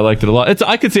liked it. I liked it a lot.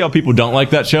 I could see how people don't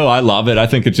like that show. I love it. I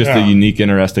think it's just a unique,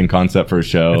 interesting concept for a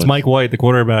show. It's Mike White, the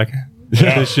quarterback.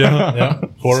 This show. Yeah,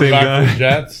 quarterback guy. for the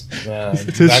Jets.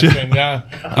 It's his show. Same guy.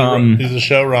 He's a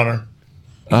showrunner.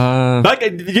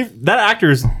 That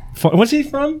actor's. What's he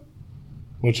from?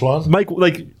 Which one? Mike.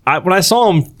 Like when I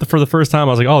saw him for the first time,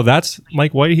 I was like, "Oh, that's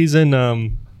Mike White. He's in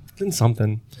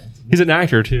something. He's an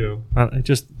actor too." It's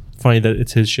just funny that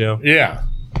it's his show. Yeah,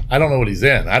 I don't know what he's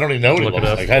in. I don't even know what he Look it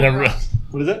looks up. like. I never.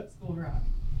 What is it?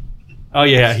 Oh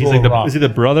yeah, he's like Rock. is he the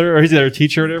brother or he's their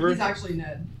teacher or whatever? He's actually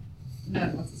Ned.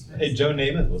 Ned, what's his face? Hey, Joe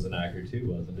Namath was an actor too,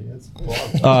 wasn't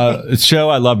he? That's Show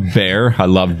I loved Bear. I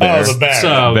loved Bear. Oh, the Bear.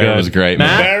 So Bear good. was great.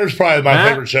 Matt? The Bear's probably my Matt?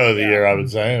 favorite show of the year. I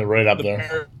would say, right up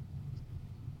there.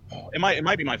 It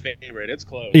might be my favorite. It's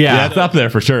close. Yeah, it's up there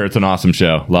for sure. It's an awesome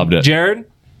show. Loved it. Jared,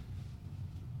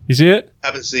 you see it?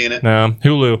 Haven't seen it. No,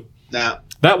 Hulu. No.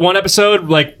 That one episode,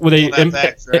 like where they, On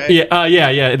FX, right?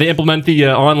 yeah, they implement the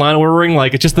online ordering.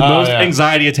 Like it's just the most yeah.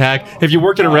 anxiety attack. If you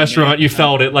worked at a restaurant, you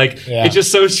felt it. Like Yeah. it's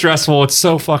just so stressful. It's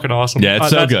so fucking awesome. Yeah, it's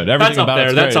so that's- good. Everything that's up about there.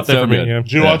 it's That's great. up there It's for so me. good. Yeah.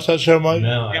 Did you watch that show, Mike?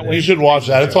 No, I You should watch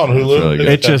that. It's on Hulu. really good.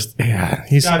 It just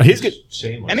he's good.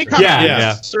 shameless. Any kind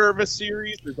Yeah. of service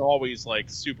series is always like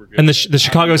super good. And the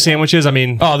Chicago sandwiches. I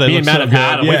mean, Oh, they me look and Matt so have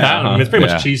had them. good. We've had them. It's pretty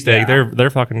Yeah. much cheesesteak. They're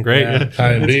fucking great. Yeah,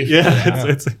 Italian beef. Yeah,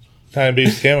 it's Italian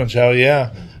beef sandwich. Oh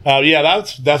yeah, yeah.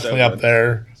 That's definitely up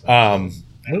there.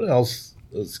 What else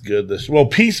is good this? Well,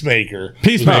 Peacemaker.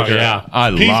 Peacemaker. Oh, yeah. I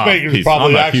love Peacemaker's Peacemaker.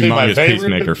 probably I'm a actually my humongous favorite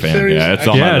Peacemaker fan. series. Yeah, it's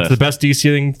on my yeah, it's the list. best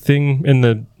DC thing in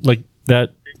the like that.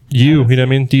 You know what I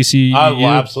mean? DC. I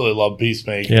absolutely love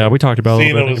Peacemaker. Yeah, we talked about it a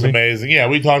Cena little bit. was didn't we? amazing. Yeah,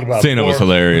 we talked about it Cena was before.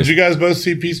 hilarious. Did you guys both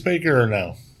see Peacemaker or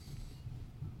no?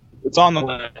 It's on the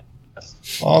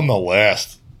list. On the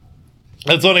list.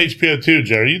 It's on HBO too,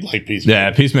 Jerry. You'd like Peacemaker.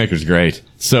 Yeah, Peacemaker's great.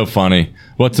 So funny.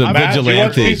 What's a Matt, did you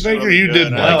watch vigilante? Peacemaker? You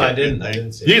didn't No, like I it. didn't. I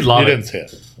didn't see You'd it. love You it. didn't see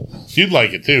it. You'd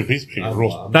like it too. Peacemaker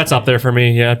rules. That's up there for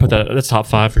me. Yeah, I'd put that's top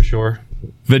 5 for sure.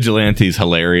 Vigilante's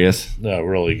hilarious. No,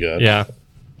 really good. Yeah.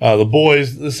 The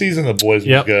Boys. The season of The Boys was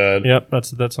Yep. good. Yep.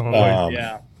 That's on the way.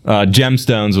 Yeah.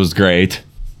 Gemstones was great.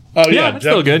 Oh Yeah, yeah, that's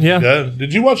still good, yeah.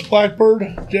 Did you watch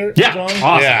Blackbird, Jared? Yeah, John? awesome,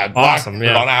 Yeah, Blackbird awesome,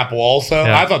 yeah. on Apple also.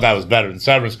 Yeah. I thought that was better than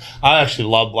Severance. I actually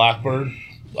love Blackbird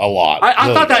a lot. I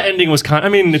Really thought that good. ending was kind. I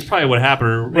mean, it's probably what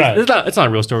happened. Right. It's not a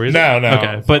real story. Is No, it? no.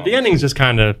 Okay, but the ending's just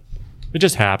kind of. It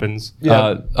just happens.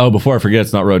 Before I forget,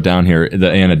 it's not wrote down here.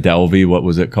 The Anna Delvey, what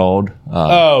was it called?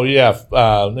 Oh yeah,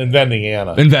 Inventing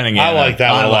Anna. Inventing Anna. I like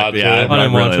that one a lot, Yeah, too. I I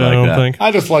didn't really watch it. like I don't that. think.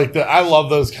 I just like that. I love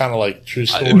those kind of like true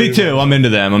stories. Me too. I'm into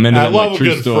them. I'm into I them. love like, a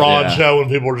true good story, fraud yeah. show when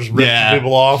people are just ripping Yeah.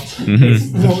 people off.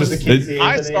 What was the Casey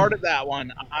I Anthony? started that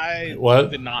one. I What?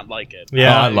 did not like it.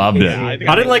 Yeah, Oh, I loved it. I think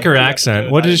I didn't like her watched the accent.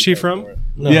 episode. What I is she didn't from? go for it.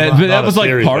 Yeah, but that was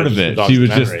like part of it. She was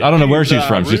just, I don't know where she's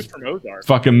from. Ruth She's from Ozark.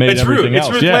 fucking made It's everything Ruth. else.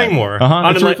 It's Ruth yeah. Langmore.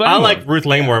 I like Ruth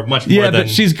Langmore much more Yeah, than. but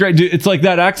she's great, dude. It's like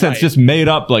that accent's Right. just made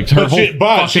up. Like her whole.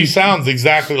 But she sounds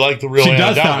exactly like the real She Anna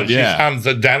does Delvey. sound, yeah. She sounds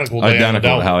identical to Anna identical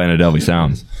to Delvey. how Anna Delvey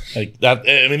sounds. Like that.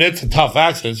 I mean, it's a tough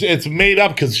accent. It's made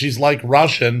up because she's like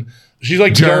Russian. She's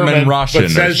like German Russian but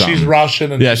says or she's something.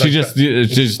 Russian. And Yeah, she's she like just,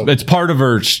 it's just, it's part of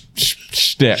her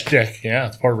shtick. shtick. Yeah,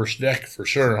 it's part of her shtick for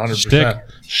sure. 100%. Shtick.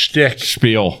 Shtick.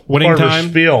 Spiel. Winning Part of her time.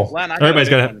 spiel. Glenn, I Everybody's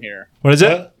got got one here. What is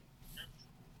it?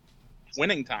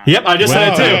 Winning time. Yep, I just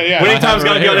said it too. Well, yeah, Winning I time's have it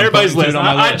got to right be on here. everybody's I'm putting list. it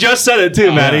on my I list. just said it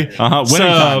too, Maddie. Winning So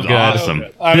time's good. awesome.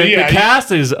 I mean, The yeah,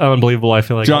 cast is unbelievable. I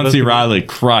feel like John C. Riley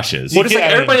crushes. Well, it's like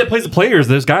Yeah, everybody that plays the players.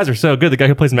 Those guys are so good. The guy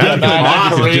who plays Magic, Matt-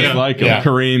 is awesome. Kareem. Just like him. Yeah.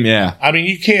 Kareem, yeah. I mean,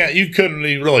 you couldn't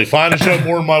even really find a show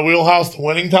more in my wheelhouse than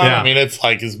Winning Time. Yeah. I mean, it's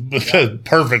like it's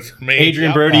perfect for me.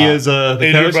 Adrian Brody is the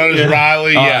Adrian coach. Brody's Yeah.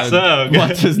 Riley. Yeah. So good.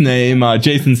 What's his name?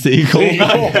 Jason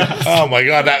Segel. Oh my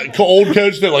god, that old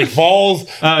coach that like falls.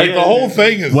 Like yeah, the whole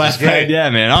thing is West great. End, yeah,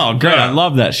 man. Oh, great. I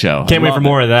love that show. Can't wait Love for it.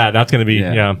 more of that. That's going to be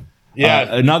Yeah. yeah.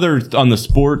 Yeah. Another on the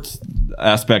sports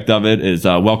aspect of it is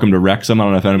Welcome to Wrexham. I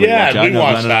don't know if anybody Yeah, watch that. we I know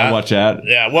watched Glenn and I that. watch that.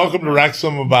 Yeah, welcome to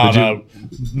Wrexham about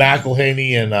Did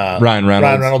McElhaney and Ryan Reynolds.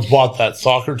 Ryan Reynolds bought that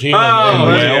soccer team. Oh, in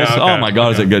Wales. yeah, okay. Oh my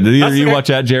God, is it good? Did either of you okay. watch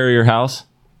that, Jerry, or House?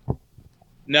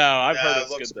 No, I've heard it it's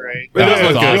looks good. great. It does Yeah,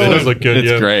 look it's good. It really- does look good.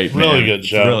 It's yeah. great. really man. good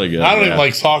show. It's really good. I don't yeah. even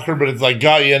like soccer, but it's like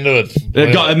got you into it.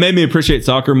 It made me appreciate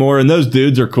soccer more, and those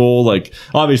dudes are cool. Like,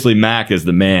 obviously, Mac is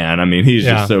the man. I mean, he's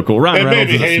Yeah. just so cool. Ryan It made Reynolds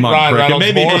me is a hate smug Ryan prick. It Reynolds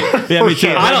made me more, hate. Yeah, for me too.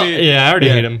 sure. I don't. Yeah, I already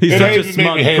hate him. He's It such made a me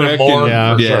smug hate him prick. more,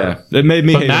 Yeah. for Yeah, sure. it made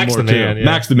me But hate Mac's him more the man, too. yeah.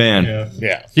 Mac's the man. Yeah.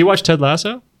 Yeah. Do you watch Ted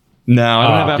Lasso? No, I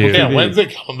don't Oh, have Apple dude. Yeah, TV. when's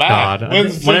it come back? God,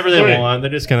 When's whenever they season want,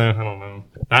 they're just gonna. I don't know.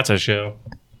 That's a show.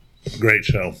 3? Great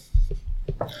show.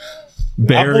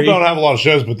 Barry. Apple don't have a lot of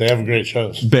shows, but they have great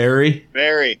shows. Barry.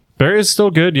 Very. Barry's still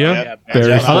good. Yeah. Yeah,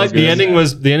 Barry's I like still the good. ending.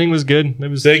 The ending was good. It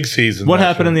was. Big season. What that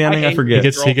happened show. in the ending? I He forget.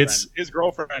 gets. His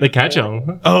girlfriend. They catch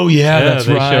him. Oh yeah, that's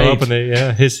they right. show up and they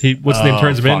what's his name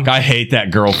turns him in. Fuck, I hate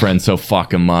that girlfriend so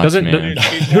fucking much, Doesn't man.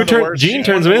 who turns Gene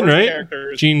turns him in, right?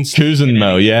 Gene's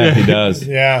Kuzenmo, yeah, he does.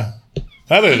 Yeah.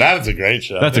 That is a great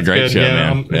show. That's a great good, show,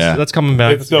 yeah. man. Yeah. That's coming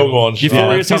back. It's still going strong.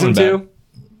 Euphoria it's season coming 2.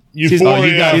 Euphoria. Oh,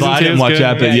 you guys, Season I two didn't is watch good.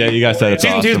 that, but yeah, you guys said it's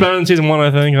Season awesome. 2 is better than season 1,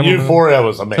 I think. I don't know. Euphoria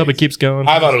was amazing. Hope it keeps going.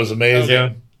 I thought it was amazing. Yeah.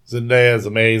 Zendaya is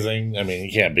amazing. I mean,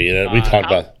 you can't beat it. We talked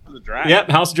about. the dragon. Yep,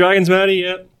 House of Dragons, Maddie.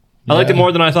 Yep. I liked it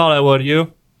more than I thought I would.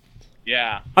 You?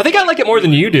 Yeah. I think I like it more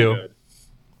than you do.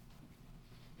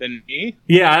 Than me?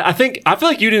 Yeah, I feel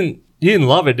like you didn't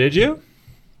love it, did you?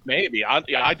 Maybe.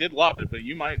 I did love it, but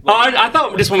you might. Oh, I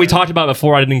thought just when we talked about it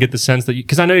before, I didn't get the sense that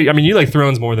because I know, I mean, you like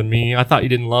Thrones more than me. I thought you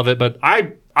didn't love it, but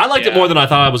I liked it more than I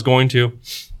thought I was going to.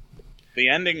 The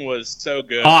ending was so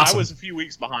good. Awesome. I was a few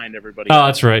weeks behind everybody. Oh,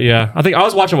 that's right. Yeah, I think I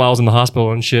was watching while I was in the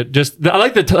hospital and shit. Just I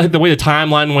like the way the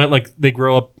timeline went. Like they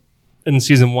grow up in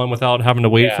season 1 without having to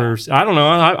wait Yeah. for. I don't know.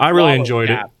 I really Follow enjoyed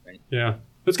it. happening. Yeah,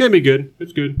 it's gonna be good.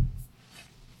 It's good.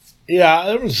 Yeah,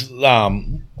 there was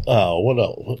what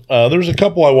else? There's a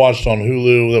couple I watched on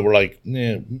Hulu that were like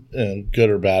good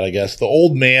or bad, I guess. The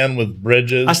Old Man with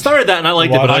Bridges. I started that and I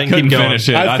liked it, Well, but I I didn't keep couldn't going. finish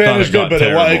it. I I finished thought it, but it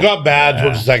terrible. got bad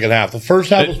towards the second half. The first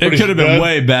half was It pretty could have been good.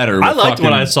 way better. I with liked what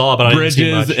fucking I saw, but I didn't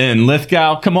see Bridges much. and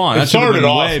Lithgow. Come on, It that should have started been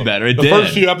off way better. It the did.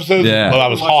 first few episodes. Yeah. Well, I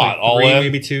was hot all Three, in.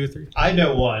 maybe 2, 3. I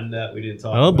know one that we didn't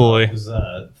talk Oh, about. boy. It was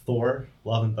Thor,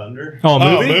 Love and Thunder. Oh,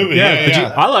 movie? movie, Yeah, yeah, did you-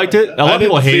 yeah. I liked it. A lot of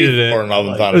people hated it. Or Love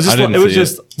and Thunder. It was I just, didn't it was see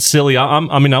just silly.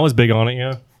 I mean, I was big on it.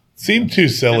 Yeah, Seemed too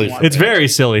silly. For it's very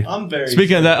silly. I'm very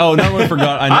Speaking of that, another one we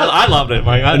forgot. I loved it.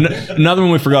 Like, Another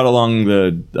one we forgot along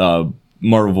the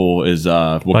Marvel is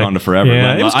Wakanda Forever.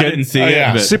 yeah, it was I good. didn't see Oh, it,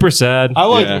 yeah. but super sad. I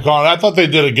like Yeah. McConnell. I thought they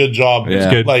did a good job. yeah.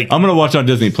 good. Like I'm gonna watch on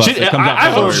Disney Plus. She- It comes out I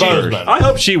hope February she, Birdman. I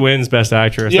hope she wins Best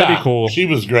Actress. That'd be cool. She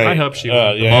was great. I hope she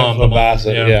wins. The yeah, mom, Angela the mom,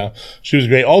 Bassett. yeah. Yeah. She was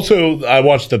great. Also, I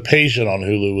watched The Patient on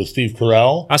Hulu with Steve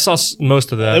Carell. I saw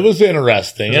most of that. It was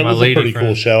interesting. Those are It my was a lady pretty cool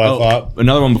friends. show. I thought.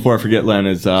 Another one before I forget, Len,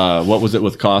 is what was it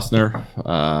with Costner?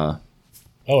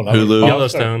 Oh no, Hulu.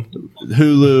 Yellowstone.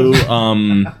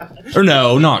 Hulu, or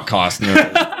no, not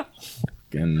Costner.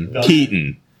 Fucking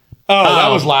Keaton. Oh, that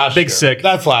was last Big year. Sick.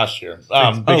 That's last year. was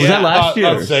that last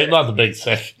year? Not the Big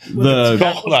Sick. The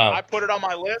Called, I put it on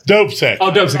my list. Dope Sick.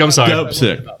 Oh, Dope Sick. I'm sorry. Dope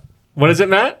Sick. What is it,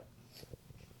 Matt?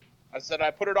 said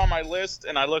I put it on my list,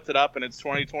 and I looked it up, and it's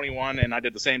 2021, and I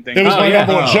did the same thing. It was my yeah.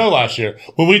 number one show last year.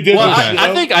 When we did Well, the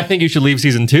show, I think you should leave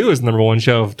season 2 as the number 1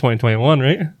 show of 2021,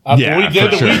 right? Yeah, we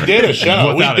did for sure. we did a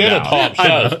show. Without we a did a doubt. top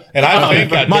show. And I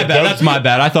think I my did bad. That's my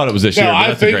bad. I thought it was this year. No, but I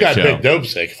that's a think great I show. picked Dope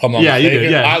Sick, if I'm not Yeah, you mistaken.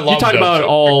 did. Yeah, I you love talked Dope about Sick. it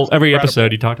all every Incredible.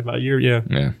 episode. You talked about yeah.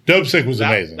 Yeah. Dope Sick was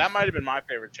amazing. That might have been my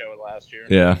favorite show of last year.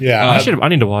 Yeah. Yeah. I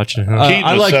need to watch it. Keaton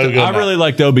I was liked. so good I in that. really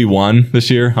liked Obi-Wan this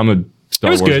year. I'm a Star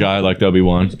It was Wars good. guy. I liked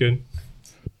Obi-Wan. It's good.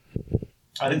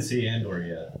 I didn't see Andor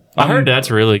yet. I heard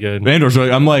that's really good. Andor's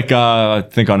really. I'm like I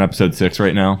think on episode 6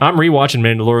 right now. I'm rewatching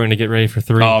Mandalorian to get ready for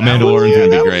 3. Oh, Mandalorian's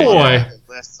gonna be great. boy.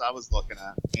 Lists I was looking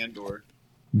at Andor.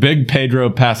 Big Pedro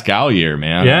Pascal year,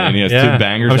 man. Yeah, and he has yeah. 2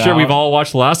 bangers. I'm sure out. we've all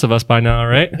watched The Last of Us by now,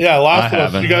 right? Yeah, Last I of Us.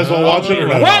 haven't. You guys all watch it or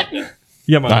not? What?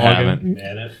 Yeah, my I login. haven't.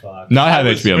 Man, it fucked. No, I have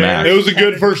was HBO Max. It was a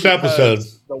good first episode.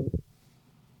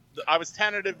 I was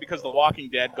tentative because The Walking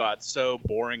Dead got so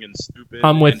boring and stupid.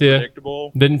 I'm with and you.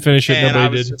 predictable. Didn't finish it. And I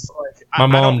Nobody was did. just like, My I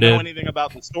mom don't know did. anything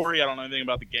about the story. I don't know anything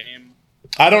about the game.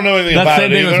 I don't know anything That's about the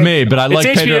same it thing either. with me, but I It's like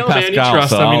Pedro HBO, man. You Pascal, trust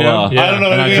so them, you know? I'll, Yeah. I don't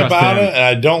know and I anything trust about him. it, and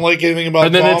I don't like anything about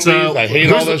And then it's, zombies. I hate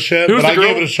who's all the- this shit, who's but the I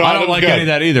gave girl? it a shot. I It don't was like good. any of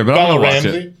that either, but I'm Bella gonna watch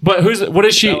Ramsey. it. But what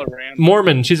is she? Bella Ramsey.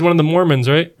 Mormon. She's one of the Mormons,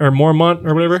 right? Or Mormont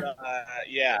or whatever.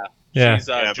 Yeah. Yeah. She's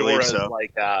Yeah, I believe Jorah's so.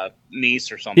 like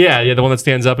niece or something. Yeah, the one that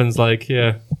stands up and is like,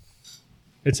 yeah.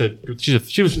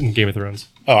 She was in Game of Thrones.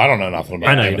 Oh, I don't know nothing about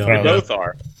I know Game you of don't. Thrones. Both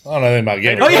are. I don't know anything about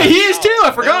Game Oh of yeah, Thrones. he is too.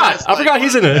 I forgot. It's I forgot like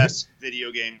he's one in of the it. best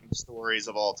video game stories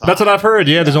of all time. That's what I've heard.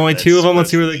 Yeah, there's only 2 of them. Let's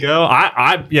see where they it's- go.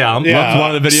 I'm Yeah. That's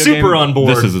one of the video Super games. on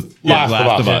board. This is Last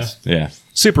Last of of Us. Us. Yeah.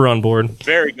 super on board.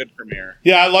 Very good premiere.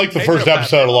 Yeah, I liked the first Pedro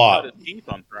episode a Pascal lot. got his teeth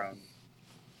on Thrones.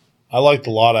 I liked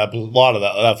a lot of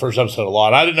that first episode a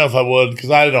lot. I didn't know if I would because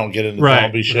I don't get into Right,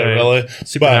 zombie shit right. really.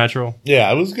 Supernatural. But,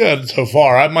 yeah, it was good so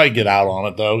far. I might get out on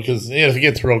it though because if it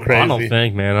gets real crazy, I don't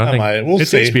think, man. I think might. We'll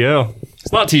it's see. HBO.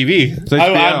 It's not TV. It's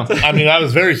HBO. I mean, I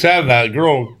was very sad that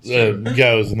girl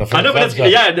goes in the first I know, but it's,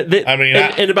 episode. yeah. I mean,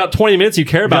 in about 20 minutes, you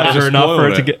care about You her enough for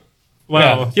spoiled it to it. get.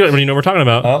 Well, you don't even know what we're talking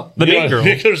about. Huh? The You main know, girl.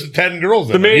 There's 10 girls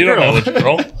in The it. main You don't know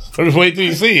girl. which girl. So just wait till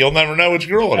you see. You'll never know which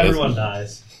girl it is. Everyone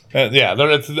dies. Yeah,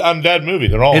 it's an undead movie.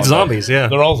 They're all It's undead. zombies, yeah.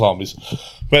 They're all zombies.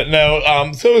 But no,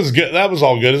 so it was good. That was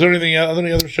all good. Is there anything?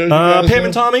 Any other shows? you guys Pam know?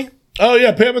 and Tommy. Oh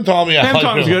yeah, Pam and Tommy. I Pam like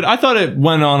Tom was them. good. I thought it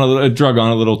went on it drug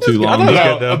on a little too good. I long. thought it was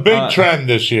No, good, though. a big trend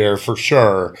this year for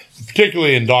sure,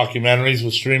 particularly in documentaries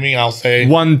with streaming. I'll say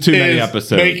One too many is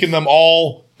episodes. making them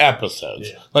all episodes.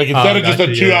 Like instead of just a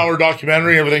gotcha, 2-hour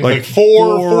documentary, everything's Like like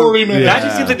 40 minutes. That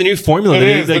just seems like the new formula. It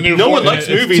Dude. is the Like, new no one formula. likes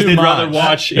It's movies. too They'd much. rather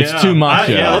watch. It's yeah. too much,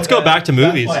 Yeah, yeah. let's go back to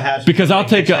movies. Because I'll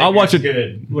take a- I'll watch it-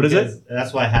 Good. What is it?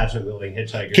 That's why Hatchet Wielding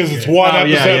Hitchhiker. Because it's one Oh,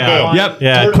 episode. yeah, yeah. boom. Yep.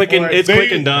 Yeah, Word quick for and it. it's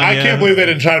quick and done. I yeah. can't believe they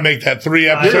didn't try to make that 3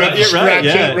 episodes. You're right, you're Stretch right,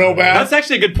 yeah. it real bad. That's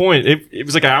actually a good point. It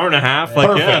was like an hour and a half. Like,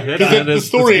 Perfect. yeah, Because that the is-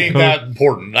 story that's ain't cool. that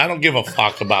important. I don't give a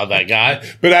fuck about that guy,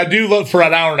 but I do look for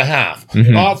an hour and a half,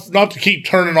 Mm-hmm. not to keep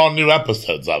turning on new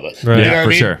episodes of it. Right. You Yeah, know what I for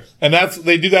mean? sure. And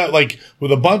they do that like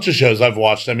with a bunch of shows I've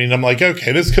watched. I mean, I'm like,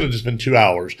 okay, this could have just been 2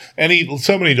 hours.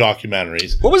 So many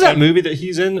documentaries. What was that movie that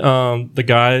he's in? The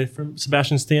guy from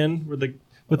Sebastian Stan with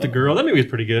the girl. That movie was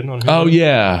pretty good. On Oh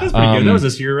yeah, that's pretty good. That was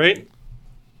this year, right?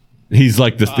 he's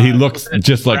like this. He looks was it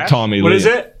just like Fresh? Tommy Lee. What is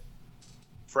it?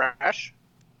 Fresh.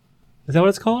 Is that what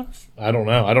it's called? I don't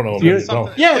know. I don't know what Yeah, movie's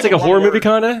called. Yeah, it's like a horror movie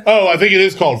kind of. Oh, I think it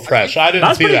is called Fresh. I didn't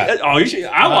That's see pretty. that. Oh, you should.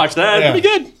 I watched that. yeah. Pretty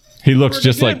good. He looks Pretty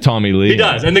just good. like Tommy Lee. He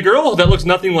does. And the girl that looks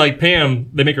nothing like Pam,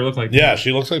 they make her look like. Yeah,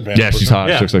 she looks like Pam. Yeah, she's hot.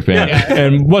 Yeah. She looks like Pam. Yeah.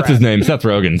 And what's his name? Seth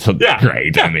Rogen. So Yeah.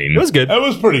 great. I mean, It was good. That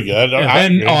was pretty good. I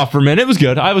and agree. Offerman. It was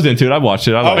good. I was into it. I watched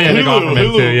it. I Oh, liked Oh, yeah, it. Nick Hulu- Offerman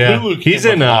Hulu- too. Yeah, Hulu he's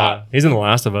came in. up a lot. He's in The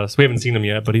Last of Us. We haven't seen him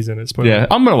yet, but he's in it. Spoiler. Yeah,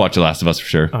 I'm gonna watch The Last of Us for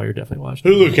sure. Oh, you're definitely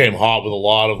watching. Hulu came hot with a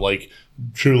lot of like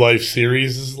true life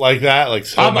series like that. Like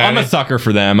so I'm many. a sucker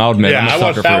for them. I'll admit, Yeah, I'm a I sucker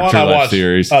watched for that a one. true I life watched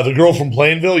series. The girl from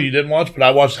Plainville. You didn't watch, but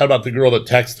I watched how about the girl that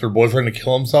texted her boyfriend to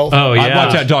kill himself. Oh yeah, I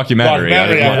watched that documentary. I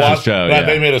didn't I watch the watched. show.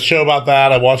 They Yeah. made a show about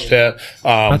that. I watched it.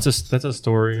 that's a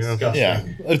story. Yeah. Yeah,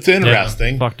 it's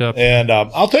interesting. fucked up. And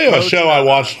I'll tell you a show I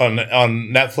watched on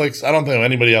Netflix. I don't think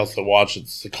anybody else that watched.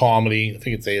 It's a comedy. I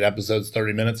think it's 8 episodes,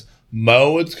 30 minutes.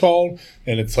 Mo, it's called,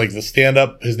 and it's like the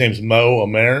stand-up. His name's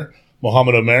Mohammed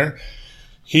Omer.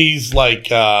 He's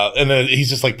like, and then he's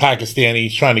just like Pakistani.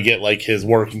 He's trying to get like his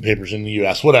working papers in the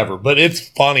U.S., whatever. But it's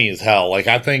funny as hell. Like,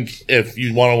 I think if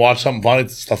you want to watch something funny,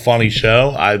 it's a funny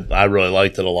show. I really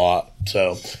liked it a lot.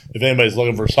 So if anybody's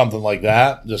looking for something like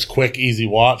that, just quick, easy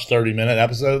watch, 30-minute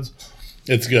episodes,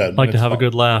 it's good. Like to It's have a fun.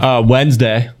 good laugh.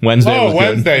 Wednesday. Oh, was good.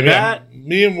 Wednesday, man. That-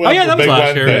 Me and Will Oh yeah, were that was big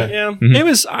last year. Wednesday. Yeah, it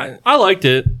was. I liked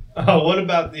it. Oh, what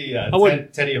about the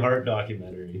Teddy Hart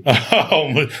documentary?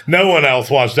 Oh, no one else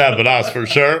watched that but us for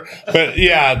sure. But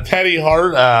yeah, Teddy Hart.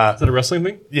 Is that a wrestling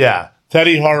thing? Yeah,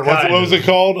 Teddy Hart. What was it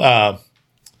called?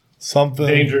 Something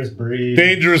Dangerous Breed.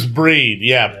 Dangerous Breed.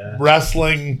 Yeah,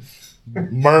 wrestling,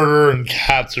 murder, and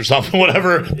cats or something.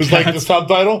 Whatever was like the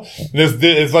subtitle.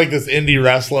 It's like this indie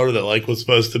wrestler that like was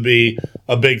supposed to be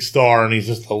a big star, and he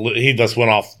just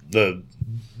went off the.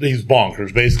 He's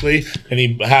bonkers basically, and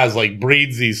he has like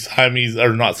breeds these Siamese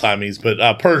or not Siamese,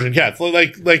 but Persian cats,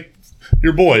 like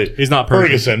your boy. He's not Persian.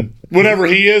 Ferguson, whatever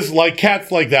he is, like cats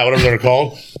like that, whatever they're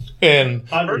called, and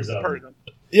Persian.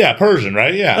 yeah, Persian,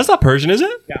 right? Yeah, That's not Persian, is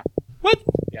it? Yeah. What?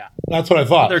 Yeah. that's what I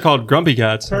thought. They're called grumpy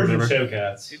cats. Persian show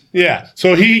cats. Yeah,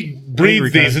 so he breeds Angry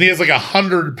these, cats. and he has like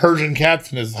 100 Persian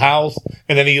cats in his house,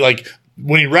 and then he like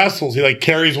when he wrestles, he like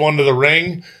carries one to the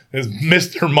ring. Is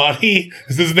Mr. Money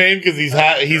is his name because he's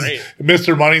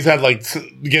Mr. Money's had like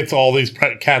gets all these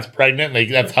cats pregnant. And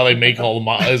that's how they make all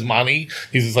his money.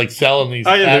 He's just like selling these.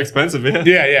 Oh yeah, cats. they're expensive, man.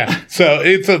 Yeah. So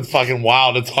it's a fucking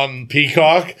wild. It's on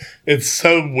Peacock. It's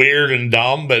so weird and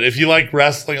dumb. But if you like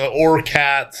wrestling or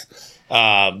cats,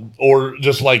 or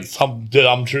just like some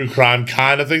dumb true crime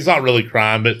kind of thing, it's not really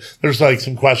crime, but there's like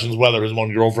some questions whether his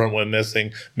one girlfriend went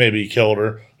missing. Maybe he killed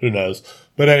her. Who knows?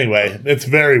 But anyway, it's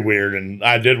very weird, and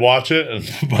I did watch it,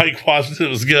 and Mike watched it. It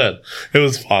was good. It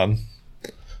was fun.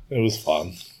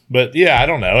 But yeah, I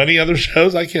don't know. Any other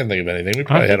shows? I can't think of anything. We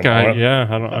probably had them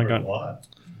all. I got a lot.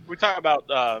 We talk about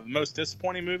the most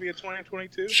disappointing movie of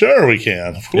 2022. Sure, we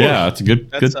can. Of course. Yeah, it's a good.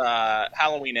 That's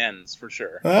Halloween Ends for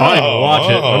sure. Oh, I didn't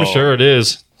watch it. I'm sure it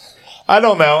is. I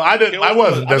don't know. I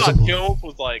wasn't I thought disappointed. Kills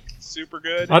was like super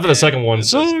good. I thought the second one the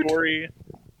sucked. story.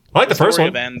 I like the first story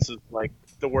one. of Ends is like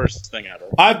the worst thing ever.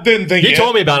 I didn't think You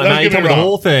told me about it, Don't man. You get told me me the wrong.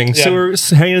 whole thing. Yeah. Sewer,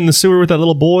 hanging in the sewer with that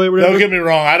little boy or whatever. Don't get me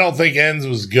wrong. I don't think Ends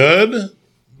was good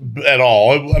at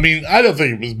all. I mean, I don't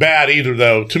think it was bad either,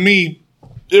 though. To me,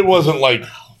 it wasn't like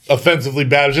offensively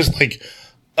bad. It was just like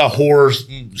a horror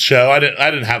show. I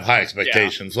didn't have high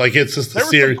expectations. Like it's just a There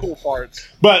were series. some cool parts.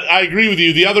 But I agree with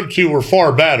you. The other two were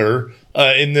far better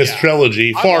in this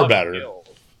trilogy. I Far loved better. Kills.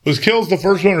 Was Kills the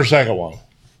first one or second one?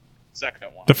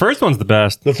 Second one. The first one's the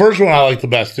best. The first one I like the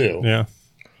best too. Yeah.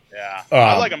 Yeah,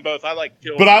 I like them both. I like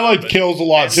Kills, But I liked Kills a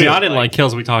lot too. See, I didn't like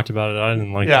Kills. We talked about it. I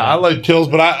didn't like. Yeah, that. I like Kills,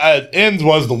 but Ends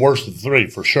was the worst of the three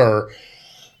for sure.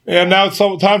 And now it's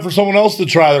time for someone else to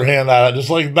try their hand at it, just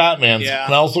like Batman. Yeah.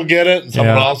 Someone else will get it, and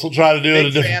someone else will try to do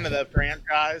it. Big fan of the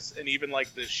franchise, and even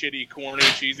like the shitty, corny,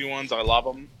 cheesy ones. I love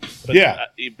them. But Yeah.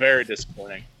 Very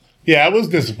disappointing. Yeah, it was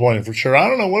disappointing for sure. I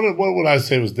don't know what would I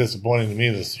say was disappointing to me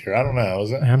this year. I don't know.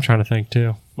 Is it? I'm trying to think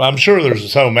too. I'm sure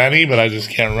there's so many, but I just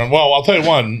can't remember. Well, I'll tell you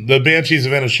one: the Banshees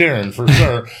of Inisherin for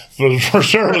sure. for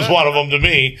sure was one of them to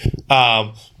me.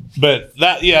 But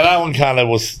that one kind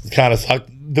of sucked.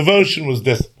 Devotion was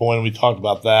disappointing. We talked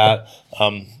about that.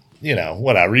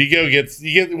 Whatever.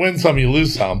 You win some, you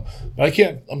lose some. But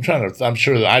I'm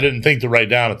sure that I didn't think to write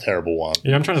down a terrible one.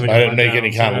 Yeah, I'm trying to think. I didn't make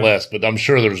any kind of list, but I'm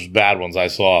sure there's bad ones I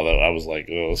saw that I was like,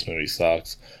 oh, this movie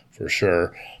sucks for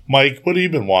sure. Mike, what have you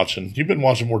been watching? You've been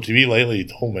watching more TV lately. You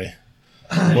told me.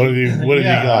 What have you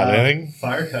got? Anything?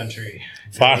 Fire Country.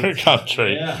 Fire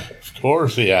Country. Yeah. Of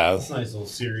course he has. Nice little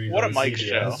series. What a on Mike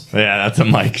CBS. show. Yeah, that's a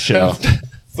Mike show.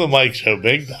 It's the Mike show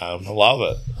big time. I love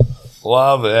it.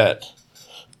 Love it.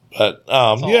 But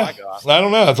all yeah, I got. I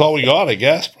don't know. That's all we got, I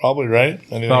guess. Probably right.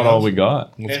 Anything About all else? we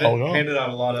got. That's all we got. Handed out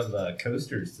a lot of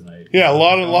coasters tonight. Yeah, a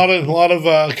lot of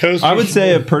coasters. I would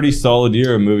say a pretty solid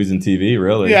year of movies and TV.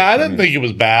 Really. Yeah, I didn't think it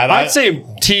was bad. I'd say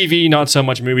TV, not so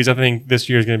much movies. I think this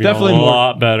year is going to be Definitely a more-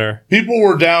 lot better. people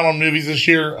were down on movies this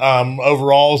year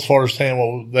overall, as far as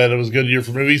saying that it was a good year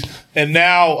for movies. And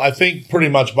now I think pretty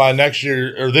much by next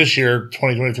year or this year,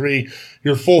 2023,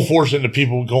 you're full force into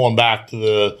people going back to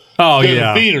the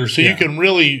theater, so you can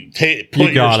really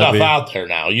put your stuff out there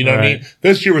now. You know what I mean?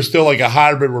 This year was still like a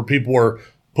hybrid where people were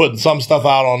putting some stuff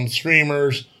out on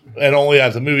streamers and only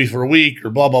at the movie for a week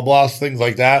or blah blah blah, things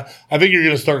like that. I think you're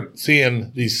going to start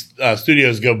seeing these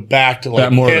studios go back to like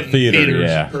that more of a theater. theaters.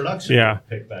 Yeah. Production Yeah.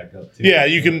 pick back up too. Yeah,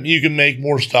 you can make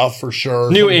more stuff for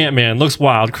sure. New Ant-Man looks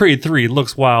wild. Creed 3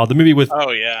 looks wild. The movie with Oh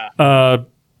yeah.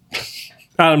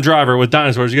 Adam Driver with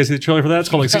dinosaurs. You guys see the trailer for that? It's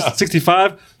called like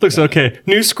 65. Looks okay.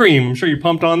 New Scream. I'm sure you're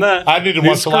pumped on that. I need to New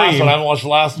watch the last Scream. one. I haven't watched the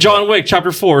last one. John Wick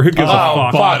Chapter 4. Who gives a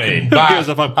fuck? buddy. Who gives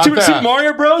a fuck? Super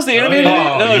Mario Bros. The animated.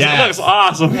 It looks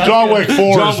awesome. John Wick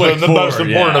 4 John is Wick the 4, most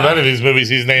important of yeah. any of these movies.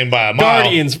 He's named by a mile.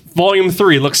 Guardians Volume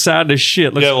 3 looks sad as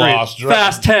shit. Looks Get great. lost.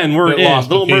 Fast 10. We're Get in. lost,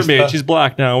 Little Batista. Mermaid. She's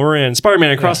black now. We're in. Spider-Man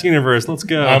Across the Universe. Let's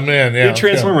go. I'm in, yeah, New let's go.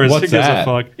 Transformers. What's Who gives that? a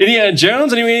fuck? Indiana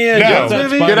Jones? Any Indiana No,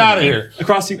 Jones movie? get out of here.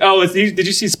 Across the. Oh, did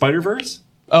you see Spider-Verse?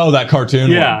 Oh, that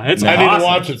cartoon. Yeah, it's I awesome. need to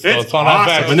watch it. So it's on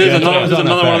awesome. FX. And there's Yeah, another on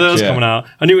one of FX, those yeah. coming out.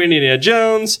 A new Indiana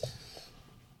Jones.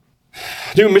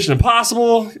 New Mission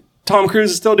Impossible. Tom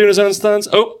Cruise is still doing his own stunts.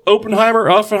 Oppenheimer.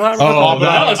 Oh,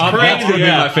 that was that's crazy. gonna be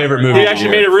my favorite movie. He of the actually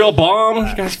year. made a real bomb.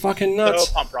 This guy's fucking nuts.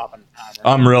 So pump Oppenheimer.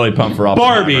 I'm really pumped for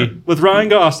Oppenheimer. Barbie with Ryan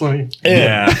Gosling.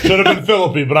 Yeah. Should have been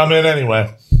Philippi, but I'm in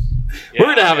anyway. We're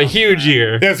gonna have a huge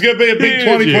year. Yeah, it's gonna be a big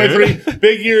Huge 2023,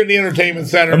 big year in the entertainment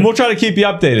center. And we'll try to keep you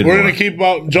updated. We're more. gonna keep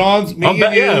about John's. Me and you,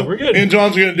 yeah, we're good. me and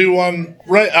John's gonna do one.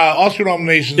 Right, Oscar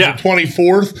nominations Yeah. the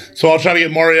 24th. So I'll try to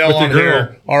get Marielle With the on girl.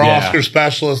 here, our Yeah. Oscar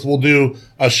specialist. We'll do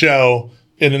a show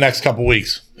in the next couple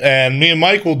weeks, and me and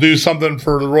Mike will do something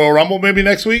for the Royal Rumble maybe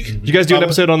next week. Did you guys do an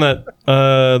episode on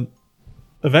that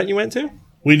event you went to?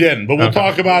 We didn't, but we'll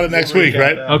talk about it next week,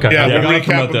 right? Okay. Yeah, Yeah, we'll gotta recap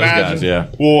promote those Imagine. guys, yeah.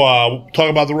 We'll talk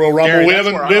about the Royal Rumble. Gary, we that's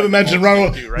haven't where we I haven't was mentioned going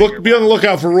Rumble. to, right Look, here. be on the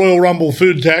lookout for Royal Rumble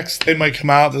food text. They might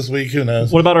come out this week. Who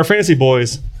knows? What about our fantasy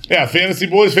boys? Yeah, Fantasy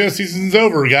Boys, fantasy season's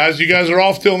over, guys. You guys are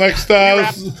off till next.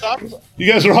 Wrap this up.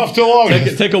 You guys are off till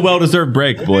August. Take a well-deserved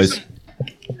break, boys.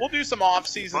 We'll do some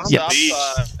off-season Yes.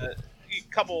 stuff.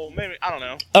 A couple, maybe, I don't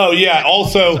know. Oh yeah.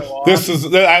 Also, this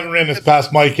is I haven't ran this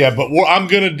past Mike yet, but I'm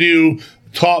gonna do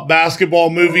top basketball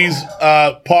movies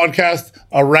podcast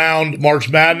around March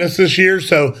Madness this year.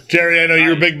 So Jerry, I know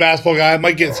you're a big basketball guy. I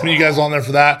might get some of you guys on there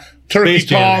for that. Turkey Space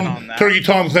Jam.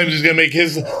 Tom claims he's gonna make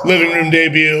his living room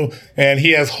debut, and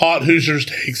he has hot Hoosiers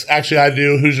takes. Actually, I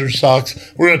do. Hoosiers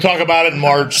sucks. We're gonna talk about it in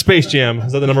March. Space Jam.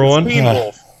 Is that the number one? Teen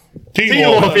Wolf. Teen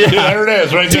Wolf. yeah. There it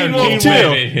is, right there. Teen Wolf 2.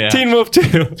 Yeah. Teen Wolf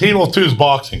 2. Teen Wolf 2 is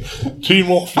boxing. Teen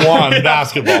Wolf 1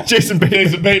 basketball. Jason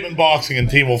Bateman. boxing and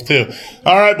Teen Wolf 2.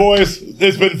 All right, boys.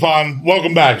 It's been fun.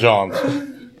 Welcome back, John.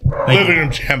 Living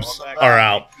room champs are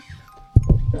out.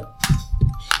 That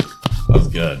was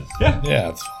good. Yeah,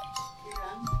 it's fun.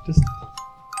 Just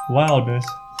wildness.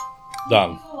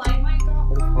 Done. The light might go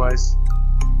off. Twice.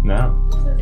 No.